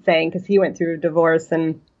thing, because he went through a divorce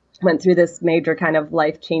and went through this major kind of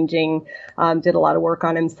life-changing, did a lot of work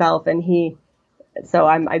on himself. And so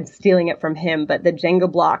I'm stealing it from him, but the Jenga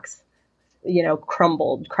blocks,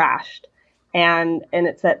 crumbled, crashed. And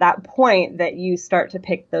it's at that point that you start to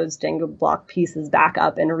pick those Jenga block pieces back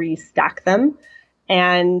up and restack them.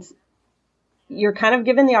 And you're kind of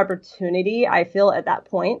given the opportunity, I feel, at that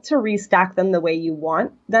point to restack them the way you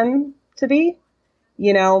want them to be.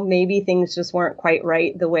 Maybe things just weren't quite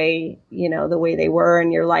right the way they were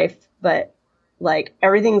in your life, but like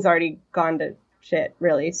everything's already gone to shit,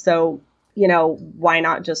 really. So, why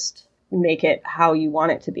not just make it how you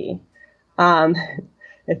want it to be?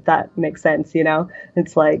 If that makes sense,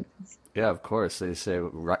 it's like. Yeah, of course. They say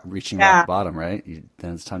reaching rock bottom, right?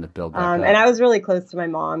 Then it's time to build back up. And I was really close to my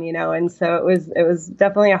mom, and so it was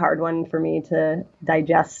definitely a hard one for me to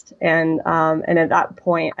digest. And at that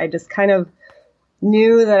point, I just kind of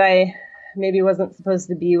knew that I maybe wasn't supposed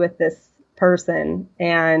to be with this person.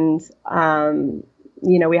 And,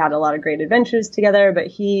 we had a lot of great adventures together, but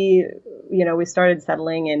we started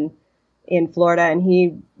settling in Florida, and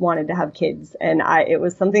he wanted to have kids. And it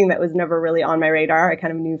was something that was never really on my radar. I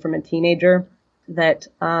kind of knew from a teenager that,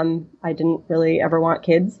 I didn't really ever want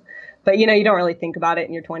kids, but you don't really think about it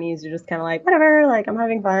in your 20s. You're just kind of like, whatever, like I'm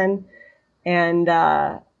having fun. And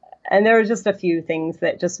there was just a few things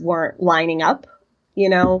that just weren't lining up,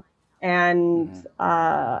 and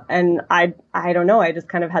I don't know. I just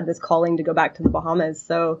kind of had this calling to go back to the Bahamas.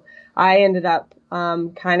 So I ended up,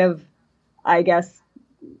 kind of, I guess,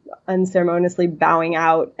 unceremoniously bowing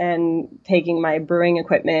out and taking my brewing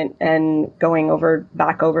equipment and going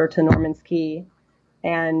back over to Norman's Key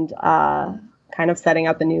and, kind of setting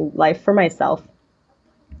up a new life for myself.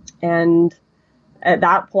 And at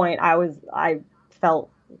that point I felt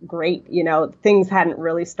great. Things hadn't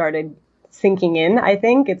really started sinking in. I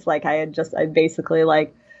think it's like I basically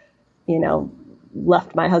like,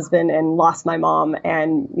 left my husband and lost my mom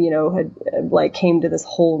and, had like came to this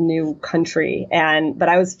whole new country. But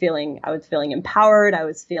I was feeling empowered. I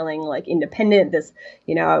was feeling like independent.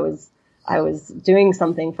 I was doing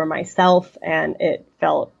something for myself, and it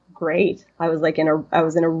felt great. I was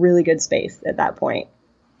in a really good space at that point.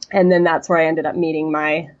 And then that's where I ended up meeting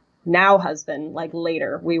my now husband, like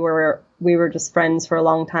later. We were just friends for a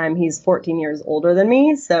long time. He's 14 years older than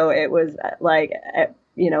me. So it was like,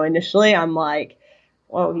 initially I'm like,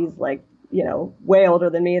 oh, he's like, way older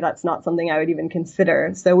than me. That's not something I would even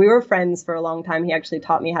consider. So we were friends for a long time. He actually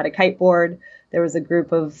taught me how to kiteboard. There was a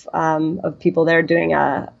group of people there doing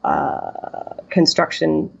a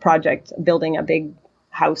construction project, building a big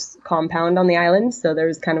house compound on the island. So there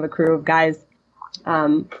was kind of a crew of guys,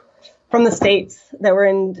 from the States that were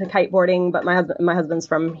into kiteboarding, but my husband's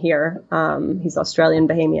from here. He's Australian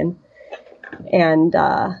Bahamian. And,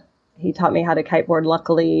 he taught me how to kiteboard,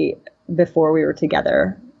 luckily, before we were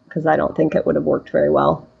together, because I don't think it would have worked very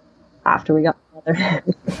well after we got together.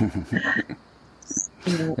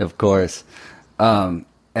 Of course. And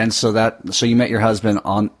so you met your husband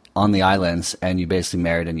on the islands, and you basically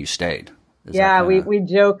married and you stayed. We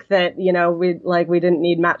joke that, we didn't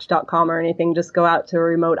need Match.com or anything, just go out to a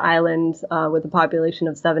remote island with a population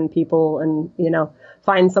of 7 people and,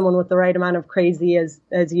 find someone with the right amount of crazy as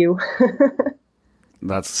you.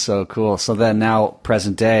 That's so cool. So then now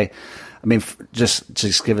present day, I mean,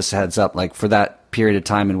 just give us a heads up, like for that period of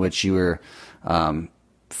time in which you were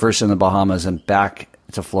first in the Bahamas and back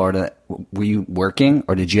to Florida, were you working,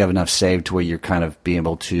 or did you have enough saved to where you're kind of being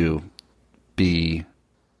able to be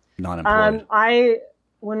non-employed?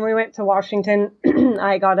 When we went to Washington,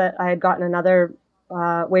 I had gotten another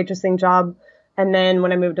waitressing job. And then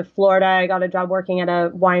when I moved to Florida, I got a job working at a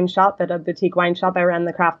boutique wine shop. I ran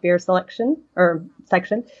the craft beer section, and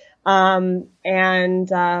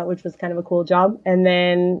which was kind of a cool job. And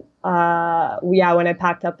then, when I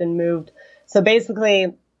packed up and moved. So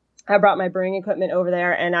basically, I brought my brewing equipment over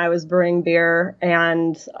there, and I was brewing beer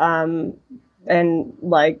and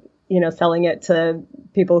like, you know, selling it to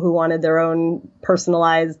people who wanted their own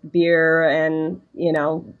personalized beer, and, you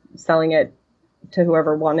know, selling it to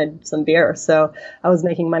whoever wanted some beer. So I was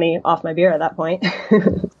making money off my beer at that point.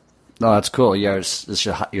 No, that's cool. Yeah, it's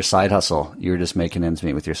your side hustle. You were just making ends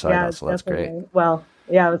meet with your side hustle. That's great. Well,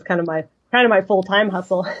 yeah, it was kind of my full-time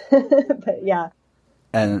hustle. But yeah.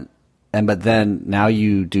 But then now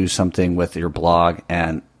you do something with your blog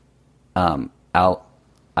and Out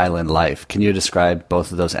Island Life. Can you describe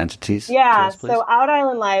both of those entities? Yeah, to us, please? so Out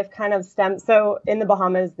Island Life kind of stems. So in the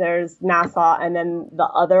Bahamas, there's Nassau, and then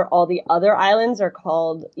all the other islands are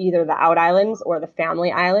called either the Out Islands or the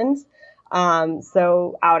Family Islands.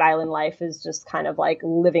 So Out Island Life is just kind of like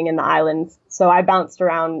living in the islands. So I bounced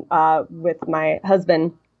around with my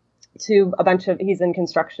husband to he's in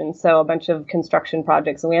construction, so a bunch of construction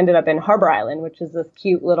projects. And we ended up in Harbor Island, which is this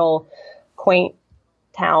cute little quaint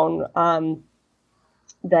town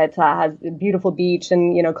that has a beautiful beach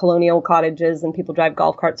and, you know, colonial cottages, and people drive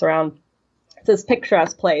golf carts around. It's this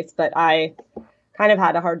picturesque place, but I kind of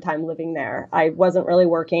had a hard time living there. I wasn't really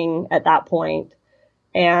working at that point.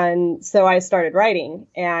 And so I started writing,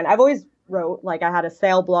 and I've always wrote, like, I had a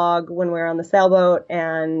sail blog when we were on the sailboat,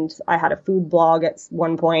 and I had a food blog at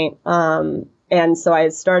one point. And so I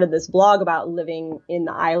started this blog about living in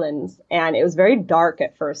the islands, and it was very dark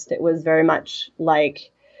at first. It was very much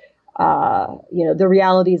like, you know, the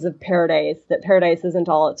realities of paradise, that paradise isn't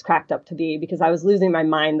all it's cracked up to be, because I was losing my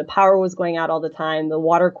mind. The power was going out all the time. The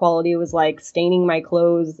water quality was like staining my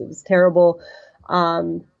clothes. It was terrible.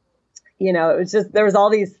 You know, it was just, there was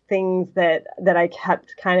all these things that I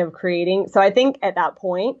kept kind of creating. So I think at that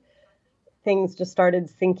point, things just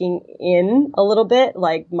started sinking in a little bit,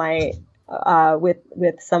 like my,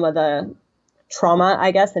 with some of the trauma,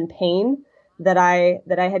 I guess, and pain that I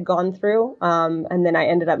had gone through. And then I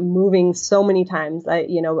ended up moving so many times.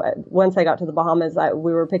 Once I got to the Bahamas,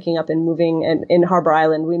 we were picking up and moving, and in Harbor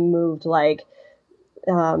Island, we moved like,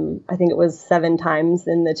 I think it was 7 times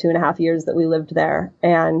in the 2.5 years that we lived there.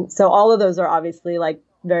 And so all of those are obviously like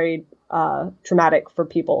very traumatic for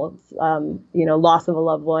people. You know, loss of a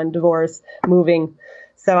loved one, divorce, moving.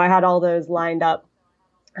 So I had all those lined up,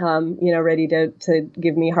 you know, ready to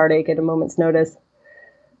give me heartache at a moment's notice.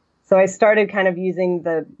 So I started kind of using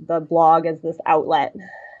the blog as this outlet,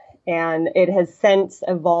 and it has since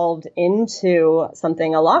evolved into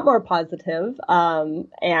something a lot more positive.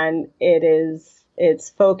 And it's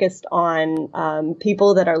focused on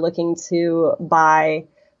people that are looking to buy,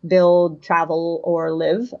 build, travel, or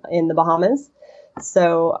live in the Bahamas.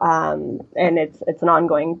 So, and it's an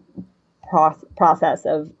ongoing process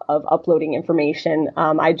of uploading information.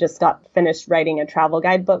 I just got finished writing a travel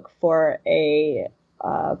guidebook for a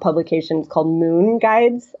publication called Moon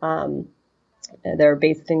Guides. They're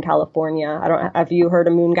based in California. Have you heard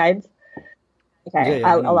of Moon Guides? Okay.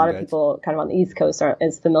 Yeah, a lot of people kind of on the East Coast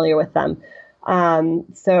is familiar with them.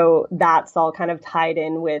 So that's all kind of tied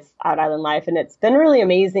in with Out Island Life. And it's been really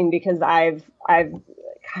amazing because I've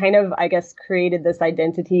kind of, I guess, created this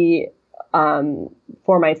identity,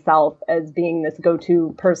 for myself as being this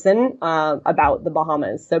go-to person, about the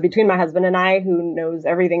Bahamas. So between my husband and I, who knows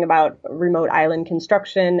everything about remote island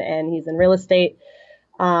construction, and he's in real estate,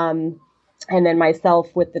 and then myself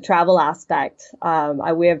with the travel aspect,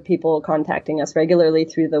 we have people contacting us regularly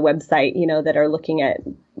through the website, you know, that are looking at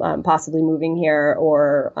possibly moving here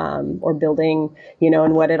or building, you know,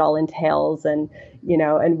 and what it all entails. And, you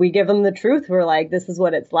know, and we give them the truth. We're like, this is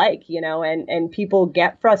what it's like, you know, and people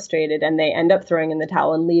get frustrated and they end up throwing in the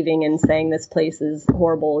towel and leaving and saying this place is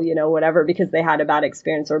horrible, you know, whatever, because they had a bad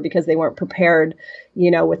experience or because they weren't prepared,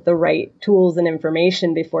 you know, with the right tools and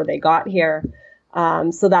information before they got here.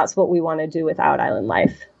 So that's what we want to do with Out Island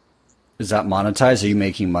Life. Is that monetized? Are you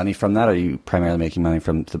making money from that? Or are you primarily making money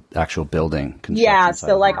from the actual building? Yeah.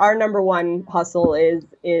 So like our number one hustle is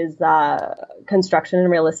construction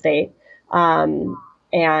and real estate.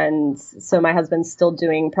 And so my husband's still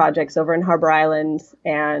doing projects over in Harbor Island,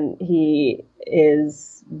 and he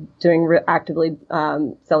is doing actively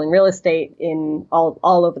selling real estate in all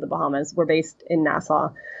over the Bahamas. We're based in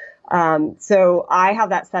Nassau. So I have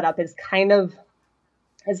that set up as kind of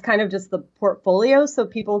just the portfolio, so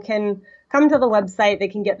people can come to the website, they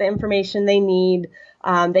can get the information they need,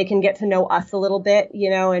 they can get to know us a little bit, you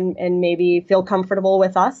know, and maybe feel comfortable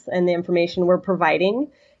with us and the information we're providing,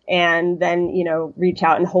 and then, you know, reach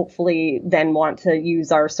out and hopefully then want to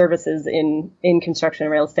use our services in construction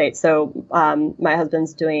and real estate. So my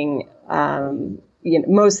husband's doing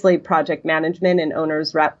mostly project management and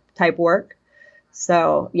owner's rep type work.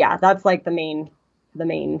 So yeah, that's like the main the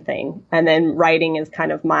main thing. And then writing is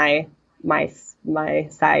kind of my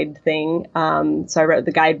side thing. So I wrote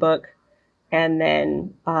the guidebook, and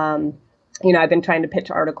then, I've been trying to pitch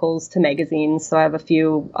articles to magazines. So I have a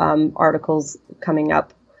few, articles coming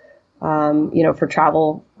up, for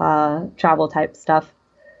travel type stuff.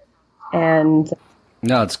 And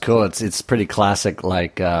no, it's cool. It's pretty classic,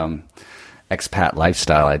 like, expat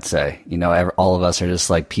lifestyle, I'd say. All of us are just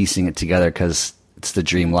like piecing it together because it's the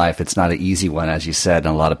dream life. It's not an easy one, as you said,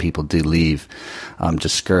 and a lot of people do leave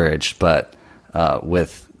discouraged. But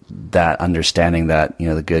with that understanding that,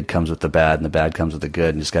 the good comes with the bad and the bad comes with the good,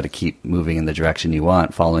 and you just got to keep moving in the direction you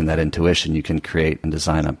want, following that intuition, you can create and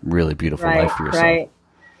design a really beautiful life for yourself. Right.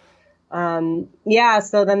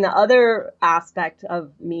 So then the other aspect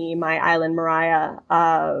of me, my Island Mariah,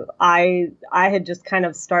 I had just kind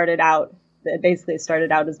of started out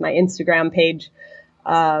as my Instagram page,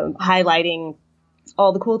 highlighting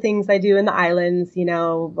all the cool things I do in the islands,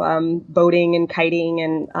 boating and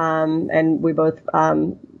kiting, and we both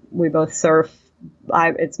surf.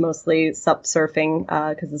 It's mostly sup surfing,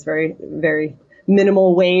 cause it's very, very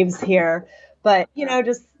minimal waves here, but,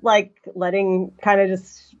 just like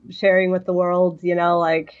just sharing with the world,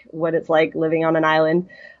 like what it's like living on an island.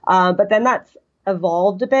 But then that's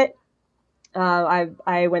evolved a bit.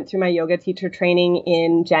 I went through my yoga teacher training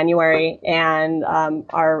in January, and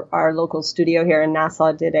our local studio here in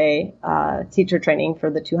Nassau did a teacher training for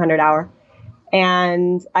the 200-hour.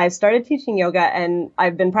 And I started teaching yoga, and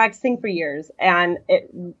I've been practicing for years. And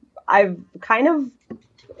I've kind of,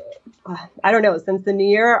 I don't know, since the new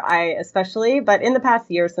year, but in the past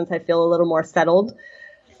year, since I feel a little more settled,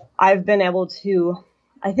 I've been able to,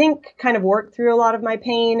 I think, kind of work through a lot of my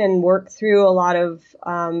pain and work through a lot of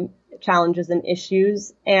challenges and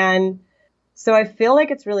issues. And so I feel like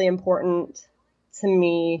it's really important to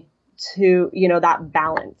me to, that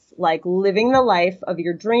balance, like living the life of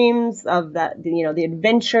your dreams, of that, the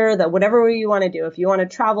adventure, that whatever you want to do. If you want to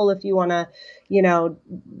travel, if you want to,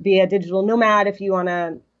 be a digital nomad, if you want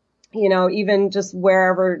to, even just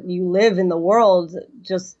wherever you live in the world,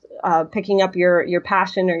 just picking up your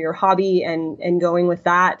passion or your hobby and going with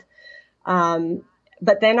that.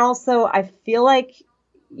 But then also I feel like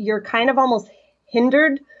you're kind of almost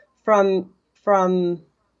hindered from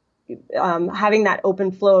having that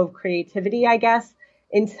open flow of creativity, I guess,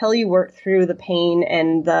 until you work through the pain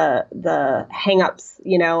and the hang-ups,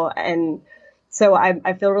 and so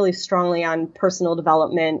I feel really strongly on personal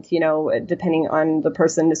development, depending on the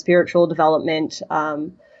person, the spiritual development.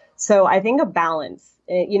 So I think a balance,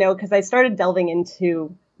 because I started delving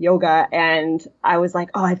into yoga, and I was like,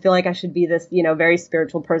 oh, I feel like I should be this, very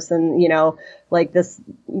spiritual person, like this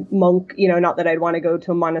monk, not that I'd want to go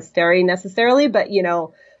to a monastery necessarily, but,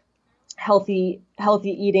 healthy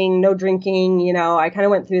eating, no drinking, I kind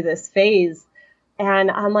of went through this phase, and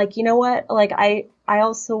I'm like, you know what? Like, I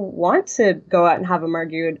also want to go out and have a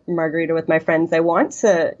margarita with my friends. I want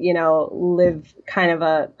to, live kind of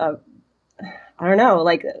I don't know,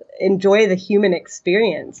 like enjoy the human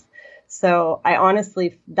experience. So I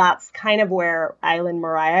honestly, that's kind of where Island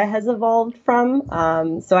Mariah has evolved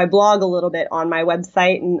from. So I blog a little bit on my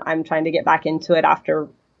website, and I'm trying to get back into it after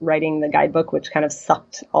writing the guidebook, which kind of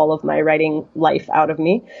sucked all of my writing life out of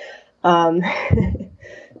me. So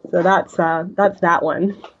that's that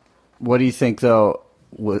one. What do you think, though,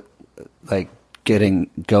 like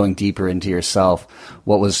going deeper into yourself,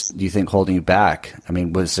 do you think holding you back? I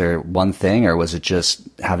mean, was there one thing, or was it just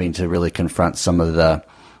having to really confront some of the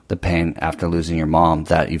pain after losing your mom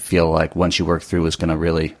that you feel like once you work through was going to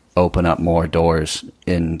really open up more doors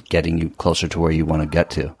in getting you closer to where you want to get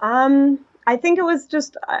to? I think it was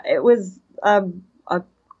a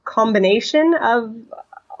combination of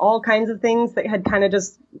all kinds of things that had kind of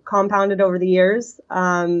just compounded over the years.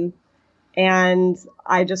 And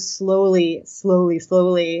I just slowly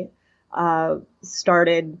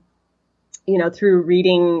started, through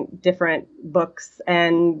reading different books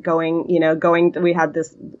and we had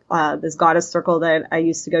this goddess circle that I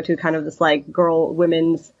used to go to, kind of this like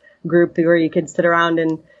women's group where you could sit around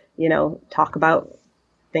and, talk about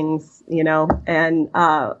things, and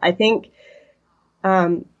I think,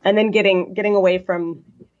 and then getting away from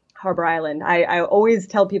Harbor Island. I always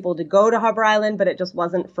tell people to go to Harbor Island, but it just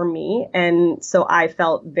wasn't for me. And so I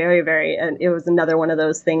felt very, very, and it was another one of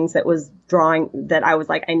those things that was that I was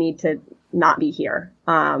like, I need to not be here.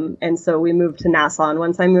 And so we moved to Nassau. And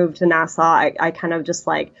once I moved to Nassau, I kind of just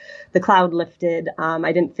like the cloud lifted.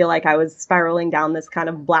 I didn't feel like I was spiraling down this kind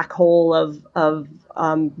of black hole of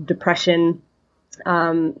depression.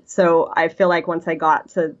 So I feel like once I got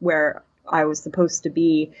to where I was supposed to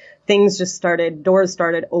be, doors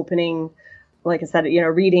started opening. like I said,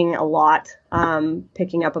 reading a lot,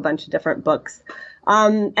 picking up a bunch of different books.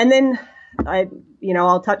 And then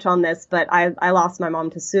I'll touch on this, but I lost my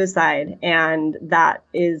mom to suicide, and that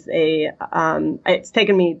is it's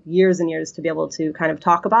taken me years and years to be able to kind of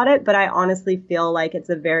talk about it. But I honestly feel like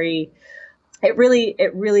it really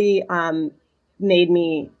made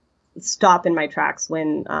me stop in my tracks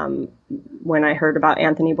when I heard about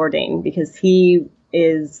Anthony Bourdain, because he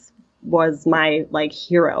was my like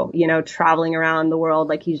hero, traveling around the world.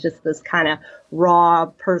 Like he's just this kind of raw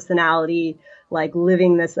personality, like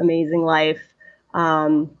living this amazing life.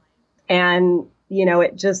 And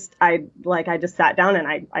it just, I just sat down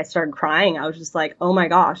and I started crying. I was just like, oh my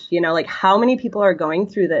gosh, like how many people are going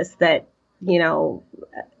through this that,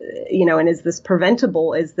 and is this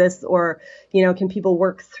preventable? Is this, or, can people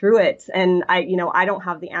work through it? And I don't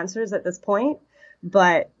have the answers at this point,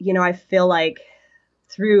 but, I feel like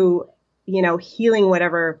through, healing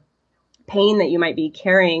whatever pain that you might be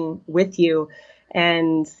carrying with you.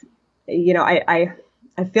 And, I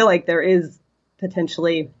feel like there is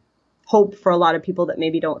potentially hope for a lot of people that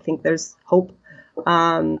maybe don't think there's hope.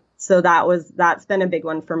 So that's been a big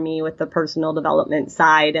one for me with the personal development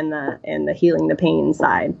side and the healing the pain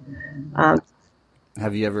side.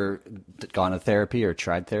 Have you ever gone to therapy or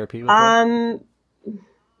tried therapy before?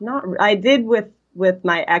 I did with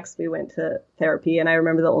my ex. We went to therapy, and I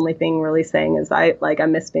remember the only thing really saying is I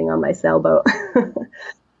miss being on my sailboat.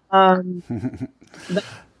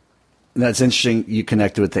 That's interesting. You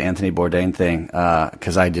connected with the Anthony Bourdain thing,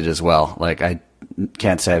 because I did as well. Like I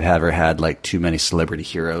can't say I've ever had like too many celebrity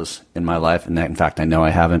heroes in my life, and in fact I know I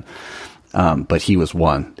haven't. But he was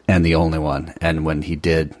one and the only one. And when he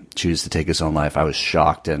did choose to take his own life, I was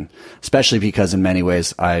shocked, and especially because in many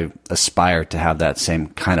ways I aspire to have that same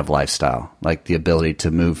kind of lifestyle, like the ability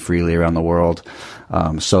to move freely around the world,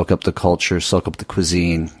 soak up the culture, soak up the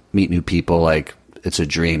cuisine, meet new people. Like it's a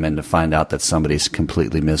dream, and to find out that somebody's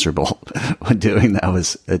completely miserable when doing that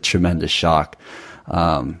was a tremendous shock,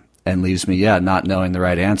 and leaves me, not knowing the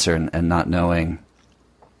right answer and not knowing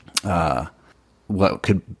what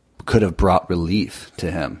could have brought relief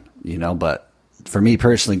to him, But for me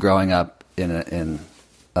personally, growing up in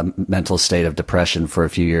a mental state of depression for a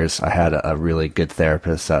few years, I had a really good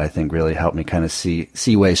therapist that I think really helped me kind of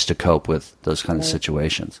see ways to cope with those kind of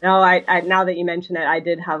situations. No, I now that you mention it, I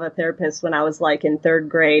did have a therapist when I was like in third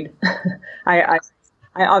grade. I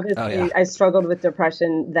obviously I struggled with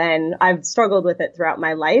depression then. I've struggled with it throughout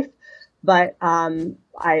my life, but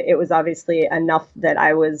it was obviously enough that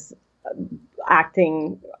I was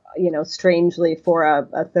acting, strangely for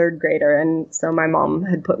a third grader. And so my mom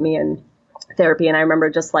had put me in therapy, and I remember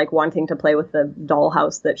just like wanting to play with the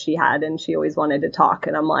dollhouse that she had, and she always wanted to talk,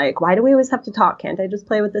 and I'm like, why do we always have to talk? Can't I just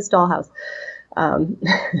play with this dollhouse? Well,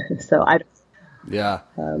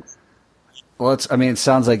 it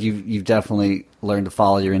sounds like you've definitely learned to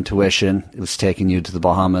follow your intuition. It was taking you to the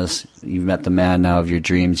Bahamas. You've met the man now of your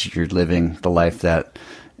dreams. You're living the life that,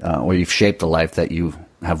 or you've shaped the life that you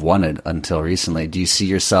have wanted until recently. Do you see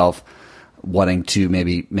yourself wanting to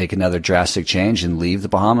maybe make another drastic change and leave the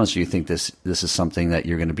Bahamas, or do you think this is something that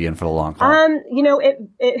you're going to be in for the long haul?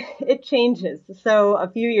 It changes. So a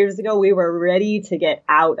few years ago, we were ready to get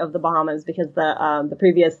out of the Bahamas because the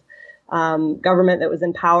previous government that was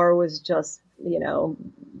in power was just,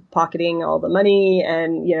 pocketing all the money,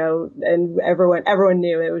 and everyone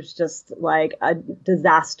knew it was just like a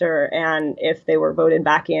disaster. And if they were voted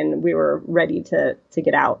back in, we were ready to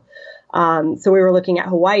get out. So we were looking at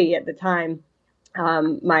Hawaii at the time.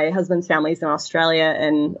 My husband's family's in Australia,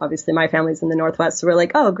 and obviously my family's in the Northwest. So we're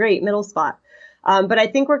like, oh, great, middle spot. But I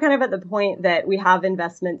think we're kind of at the point that we have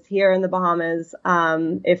investments here in the Bahamas.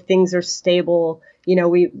 If things are stable,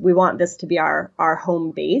 we want this to be our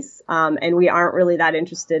home base. And we aren't really that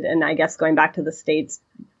interested in, I guess, going back to the States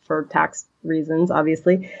for tax reasons,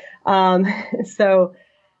 obviously.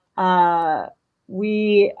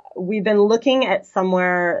 We've been looking at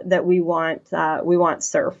somewhere that we want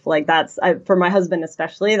surf. Like that's, for my husband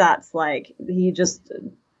especially, that's like,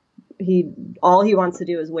 all he wants to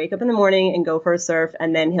do is wake up in the morning and go for a surf,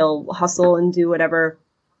 and then he'll hustle and do whatever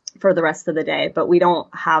for the rest of the day. But we don't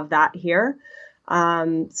have that here.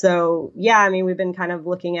 We've been kind of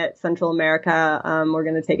looking at Central America. We're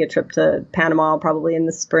going to take a trip to Panama probably in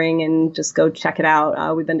the spring and just go check it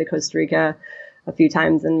out. We've been to Costa Rica a few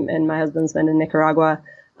times, and my husband's been in Nicaragua.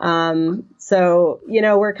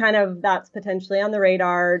 We're kind of, that's potentially on the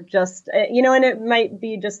radar, just, and it might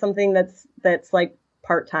be just something that's like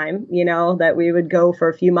part-time, that we would go for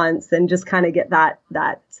a few months and just kind of get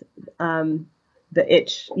the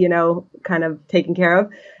itch, kind of taken care of,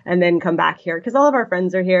 and then come back here. Cause all of our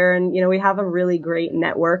friends are here, and, we have a really great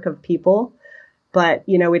network of people. but,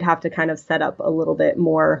 we'd have to kind of set up a little bit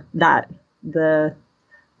more that the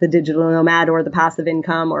digital nomad or the passive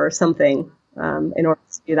income or something in order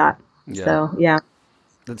to do that. Yeah. So, yeah.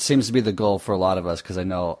 That seems to be the goal for a lot of us because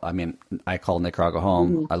I call Nicaragua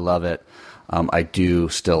home. I love it. I do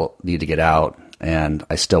still need to get out and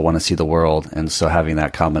I still want to see the world. And so having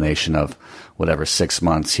that combination of whatever, 6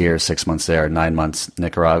 months here, 6 months there, 9 months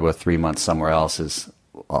Nicaragua, 3 months somewhere else is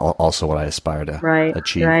also what I aspire to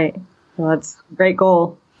achieve. Right. Well, that's a great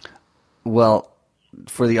goal. Well,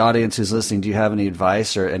 for the audience who's listening, do you have any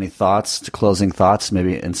advice or any closing thoughts,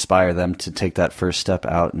 maybe inspire them to take that first step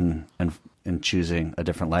out and choosing a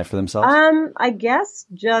different life for themselves? I guess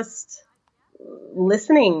just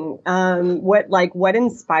listening. What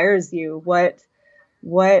inspires you? What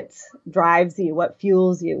drives you? What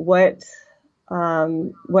fuels you? What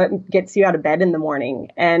gets you out of bed in the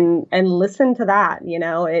morning? And listen to that.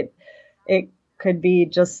 It could be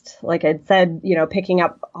just like I said, picking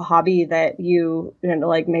up a hobby that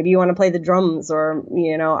like maybe you want to play the drums or,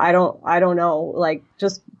 I don't know, like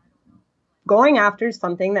just going after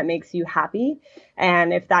something that makes you happy.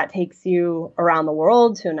 And if that takes you around the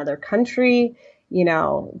world to another country,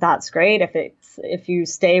 that's great. If you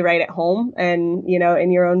stay right at home and,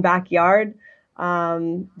 in your own backyard,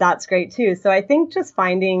 that's great too. So I think just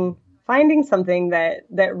finding something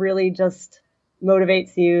that really just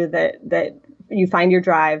motivates you, that you find your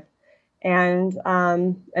drive and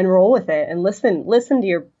roll with it and listen to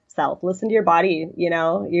yourself, listen to your body.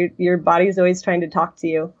 Your body's always trying to talk to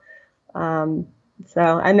you. And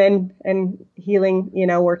healing,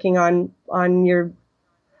 working on your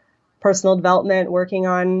personal development, working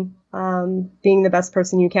on being the best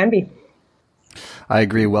person you can be. I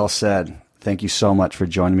agree. Well said. Thank you so much for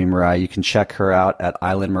joining me, Mariah. You can check her out at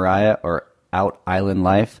Island Mariah or Out Island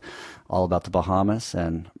Life, all about the Bahamas.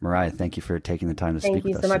 And Mariah, thank you for taking the time to speak with us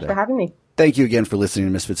today. Thank you so much for having me. Thank you again for listening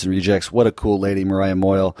to Misfits and Rejects. What a cool lady, Mariah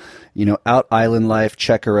Moyle. Out Island Life,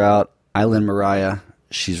 check her out, Island Mariah.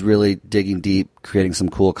 She's really digging deep, creating some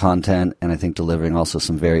cool content, and I think delivering also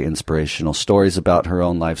some very inspirational stories about her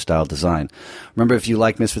own lifestyle design. Remember, if you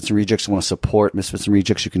like Misfits and Rejects and want to support Misfits and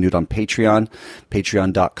Rejects, you can do it on Patreon,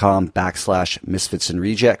 patreon.com/Misfits and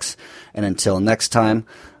Rejects. And until next time,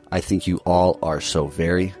 I think you all are so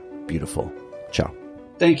very beautiful. Ciao.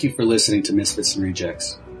 Thank you for listening to Misfits and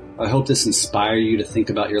Rejects. I hope this inspires you to think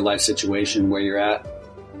about your life situation, where you're at,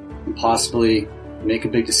 and possibly make a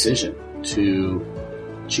big decision to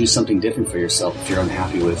choose something different for yourself if you're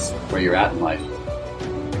unhappy with where you're at in life.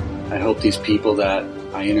 I hope these people that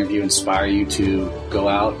I interview inspire you to go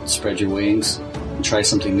out, spread your wings, and try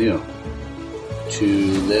something new. To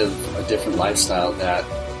live a different lifestyle that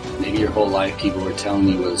maybe your whole life people were telling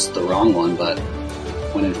you was the wrong one, but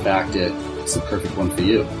when in fact it's the perfect one for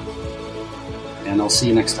you. And I'll see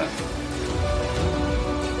you next time.